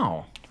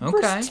 Wow.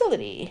 Okay.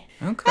 Versatility.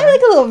 Okay. I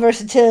like a little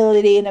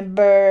versatility in a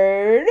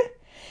bird.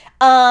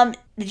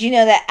 Did you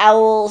know that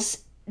owls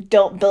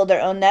don't build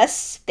their own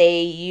nests?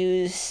 They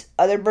use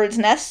other birds'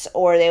 nests,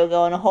 or they will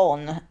go in a hole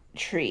in the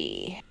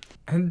tree.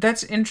 And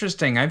that's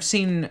interesting. I've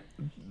seen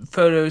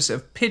photos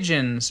of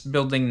pigeons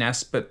building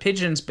nests, but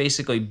pigeons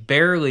basically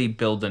barely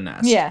build a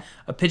nest. Yeah.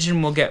 A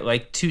pigeon will get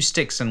like 2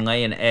 sticks and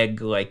lay an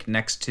egg like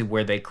next to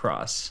where they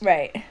cross.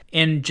 Right.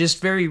 And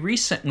just very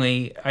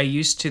recently, I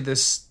used to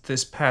this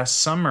past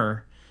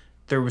summer,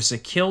 there was a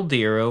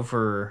killdeer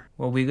over,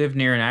 well, we live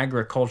near an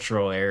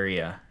agricultural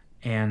area.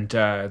 And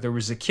there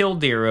was a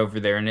killdeer over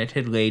there, and it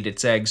had laid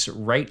its eggs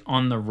right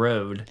on the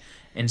road.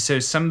 And so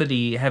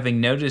somebody, having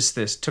noticed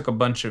this, took a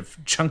bunch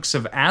of chunks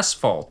of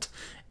asphalt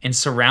and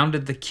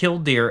surrounded the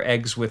killdeer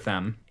eggs with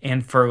them.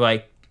 And for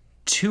like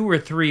 2 or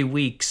 3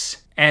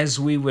 weeks, as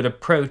we would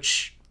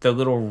approach the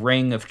little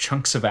ring of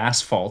chunks of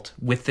asphalt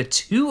with the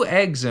 2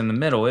 eggs in the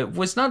middle, it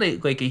was not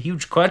like a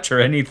huge clutch or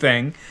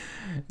anything.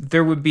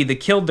 There would be the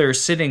killdeer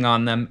sitting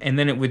on them, and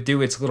then it would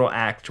do its little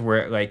act where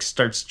it like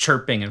starts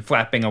chirping and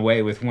flapping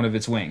away with one of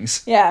its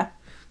wings, Yeah.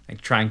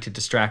 like trying to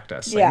distract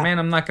us. Yeah. Like, man,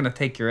 I'm not going to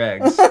take your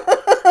eggs.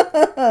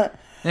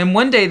 And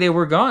one day they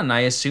were gone.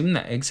 I assume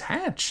the eggs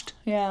hatched.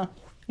 Yeah.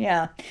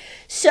 Yeah.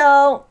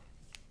 So,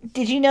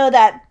 did you know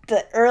that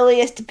the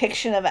earliest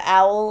depiction of an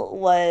owl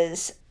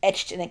was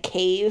etched in a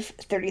cave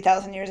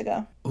 30,000 years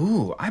ago?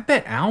 Ooh, I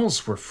bet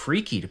owls were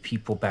freaky to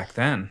people back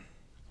then.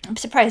 I'm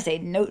surprised they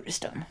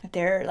noticed them.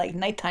 They're like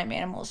nighttime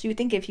animals. You would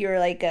think if you were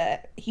like a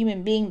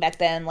human being back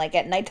then, like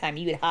at nighttime,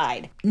 you would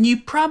hide.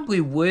 You probably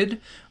would,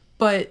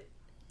 but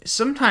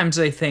sometimes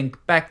I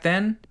think back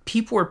then,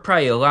 people were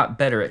probably a lot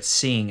better at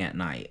seeing at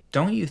night.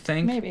 Don't you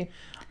think? Maybe.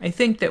 I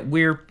think that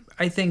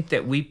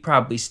we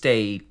probably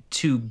stay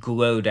too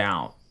glowed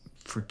out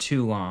for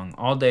too long,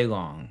 all day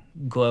long,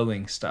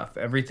 glowing stuff.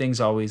 Everything's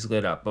always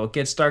lit up. Well, it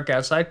gets dark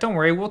outside. Don't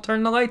worry, we'll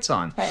turn the lights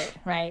on.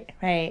 Right.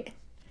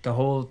 The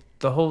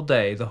whole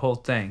day, the whole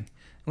thing.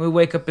 We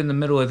wake up in the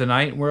middle of the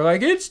night and we're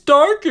like, it's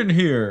dark in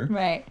here.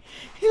 Right.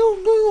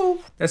 Oh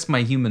no. That's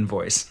my human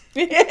voice.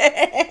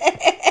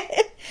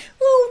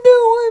 Oh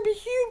no, I'm a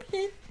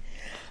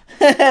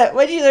human.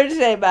 What did you learn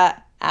today about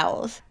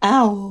owls?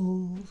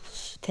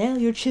 Owls. Tell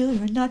your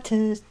children not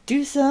to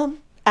do some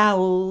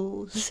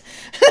owls.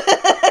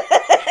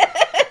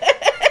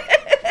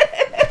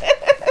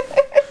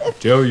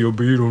 Tell your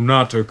beetle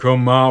not to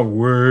come my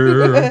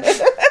way.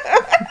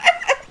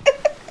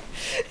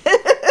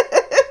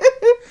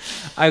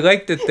 I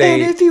like that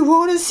And if you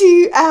want to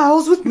see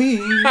owls with me,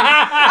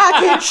 I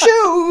can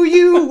show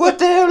you what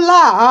they're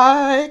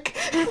like.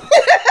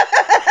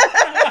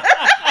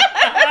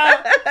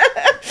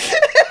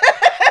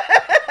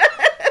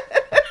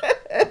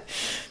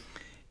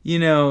 You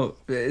know,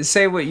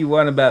 say what you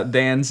want about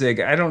Danzig.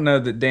 I don't know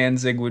that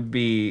Danzig would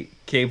be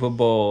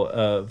capable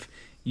of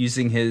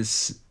using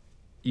his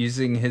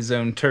using his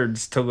own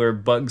turds to lure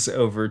bugs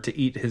over to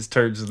eat his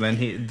turds, and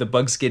then the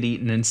bugs get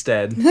eaten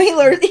instead. He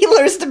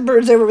lures the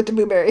birds over with the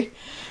blueberry.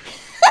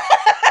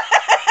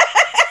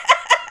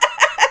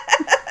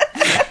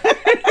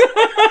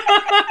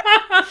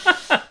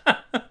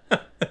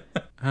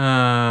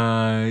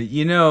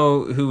 You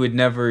know who would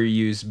never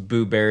use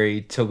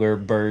blueberry to lure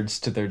birds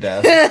to their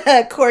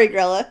death? Corey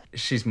Grella.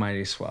 She's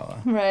mighty swallow.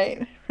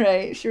 Right.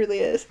 She really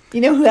is.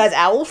 You know who has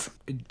owls?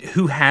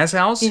 Who has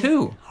owls?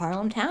 Who?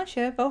 Harlem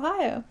Township,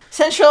 Ohio.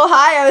 Central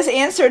Ohio's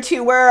answer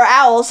to where are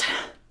owls?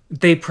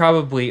 They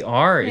probably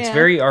are. It's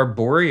very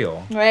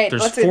arboreal. Right.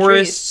 There's lots of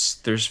forests,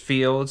 there's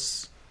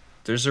fields,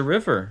 there's a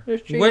river.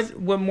 There's trees.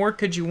 What more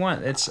could you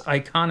want? It's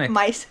iconic.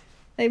 Mice.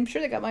 I'm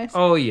sure they got mice.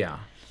 Oh, yeah.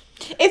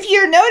 If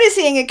you're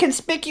noticing a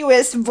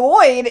conspicuous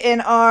void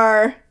in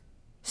our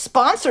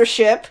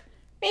sponsorship,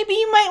 maybe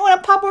you might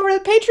want to pop over to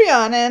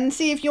Patreon and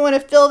see if you want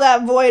to fill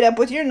that void up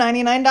with your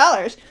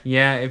 $99.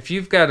 Yeah, if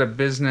you've got a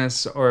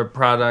business or a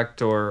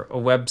product or a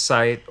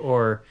website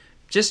or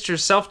just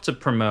yourself to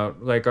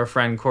promote, like our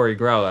friend Corey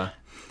Grella,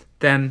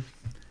 then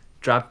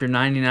drop your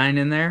 99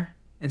 in there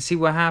and see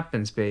what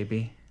happens,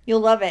 baby.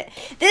 You'll love it.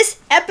 This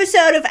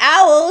episode of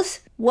Owls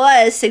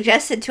was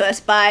suggested to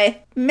us by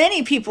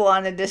many people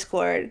on the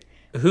Discord.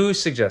 Who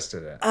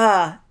suggested it?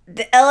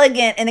 The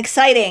elegant and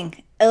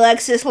exciting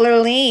Alexis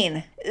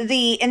Lurleen,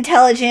 the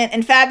intelligent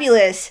and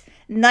fabulous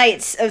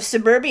Knights of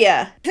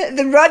Suburbia,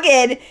 the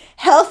rugged,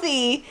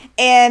 healthy,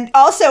 and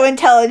also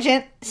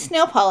intelligent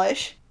Snail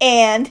Polish,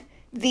 and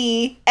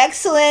the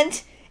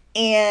excellent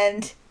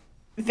and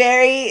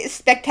very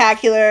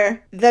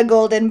spectacular The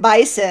Golden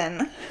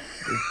Bison.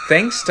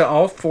 Thanks to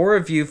all four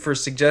of you for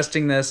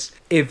suggesting this.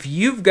 If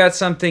you've got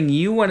something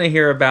you want to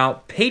hear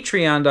about,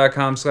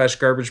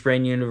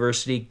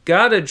 patreon.com/garbagebrainuniversity.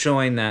 Gotta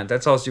join that.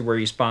 That's also where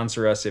you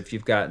sponsor us if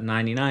you've got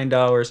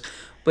 $99.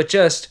 But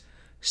just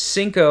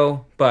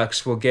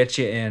 $5 will get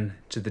you in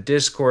to the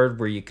Discord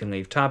where you can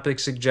leave topic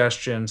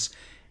suggestions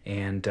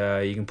and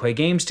you can play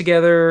games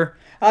together.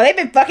 Oh, they've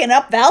been fucking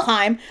up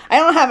Valheim. I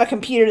don't have a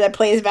computer that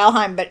plays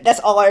Valheim, but that's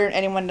all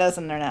anyone does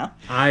in there now.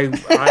 I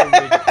would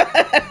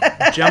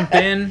jump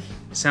in.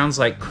 Sounds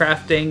like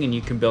crafting, and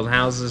you can build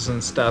houses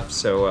and stuff.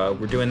 So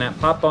we're doing that.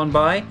 Pop on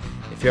by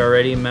if you're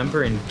already a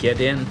member and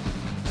get in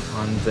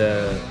on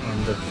the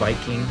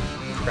Viking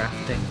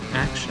crafting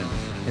action.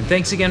 And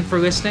thanks again for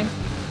listening,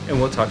 and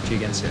we'll talk to you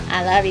again soon.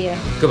 I love you.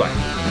 Goodbye.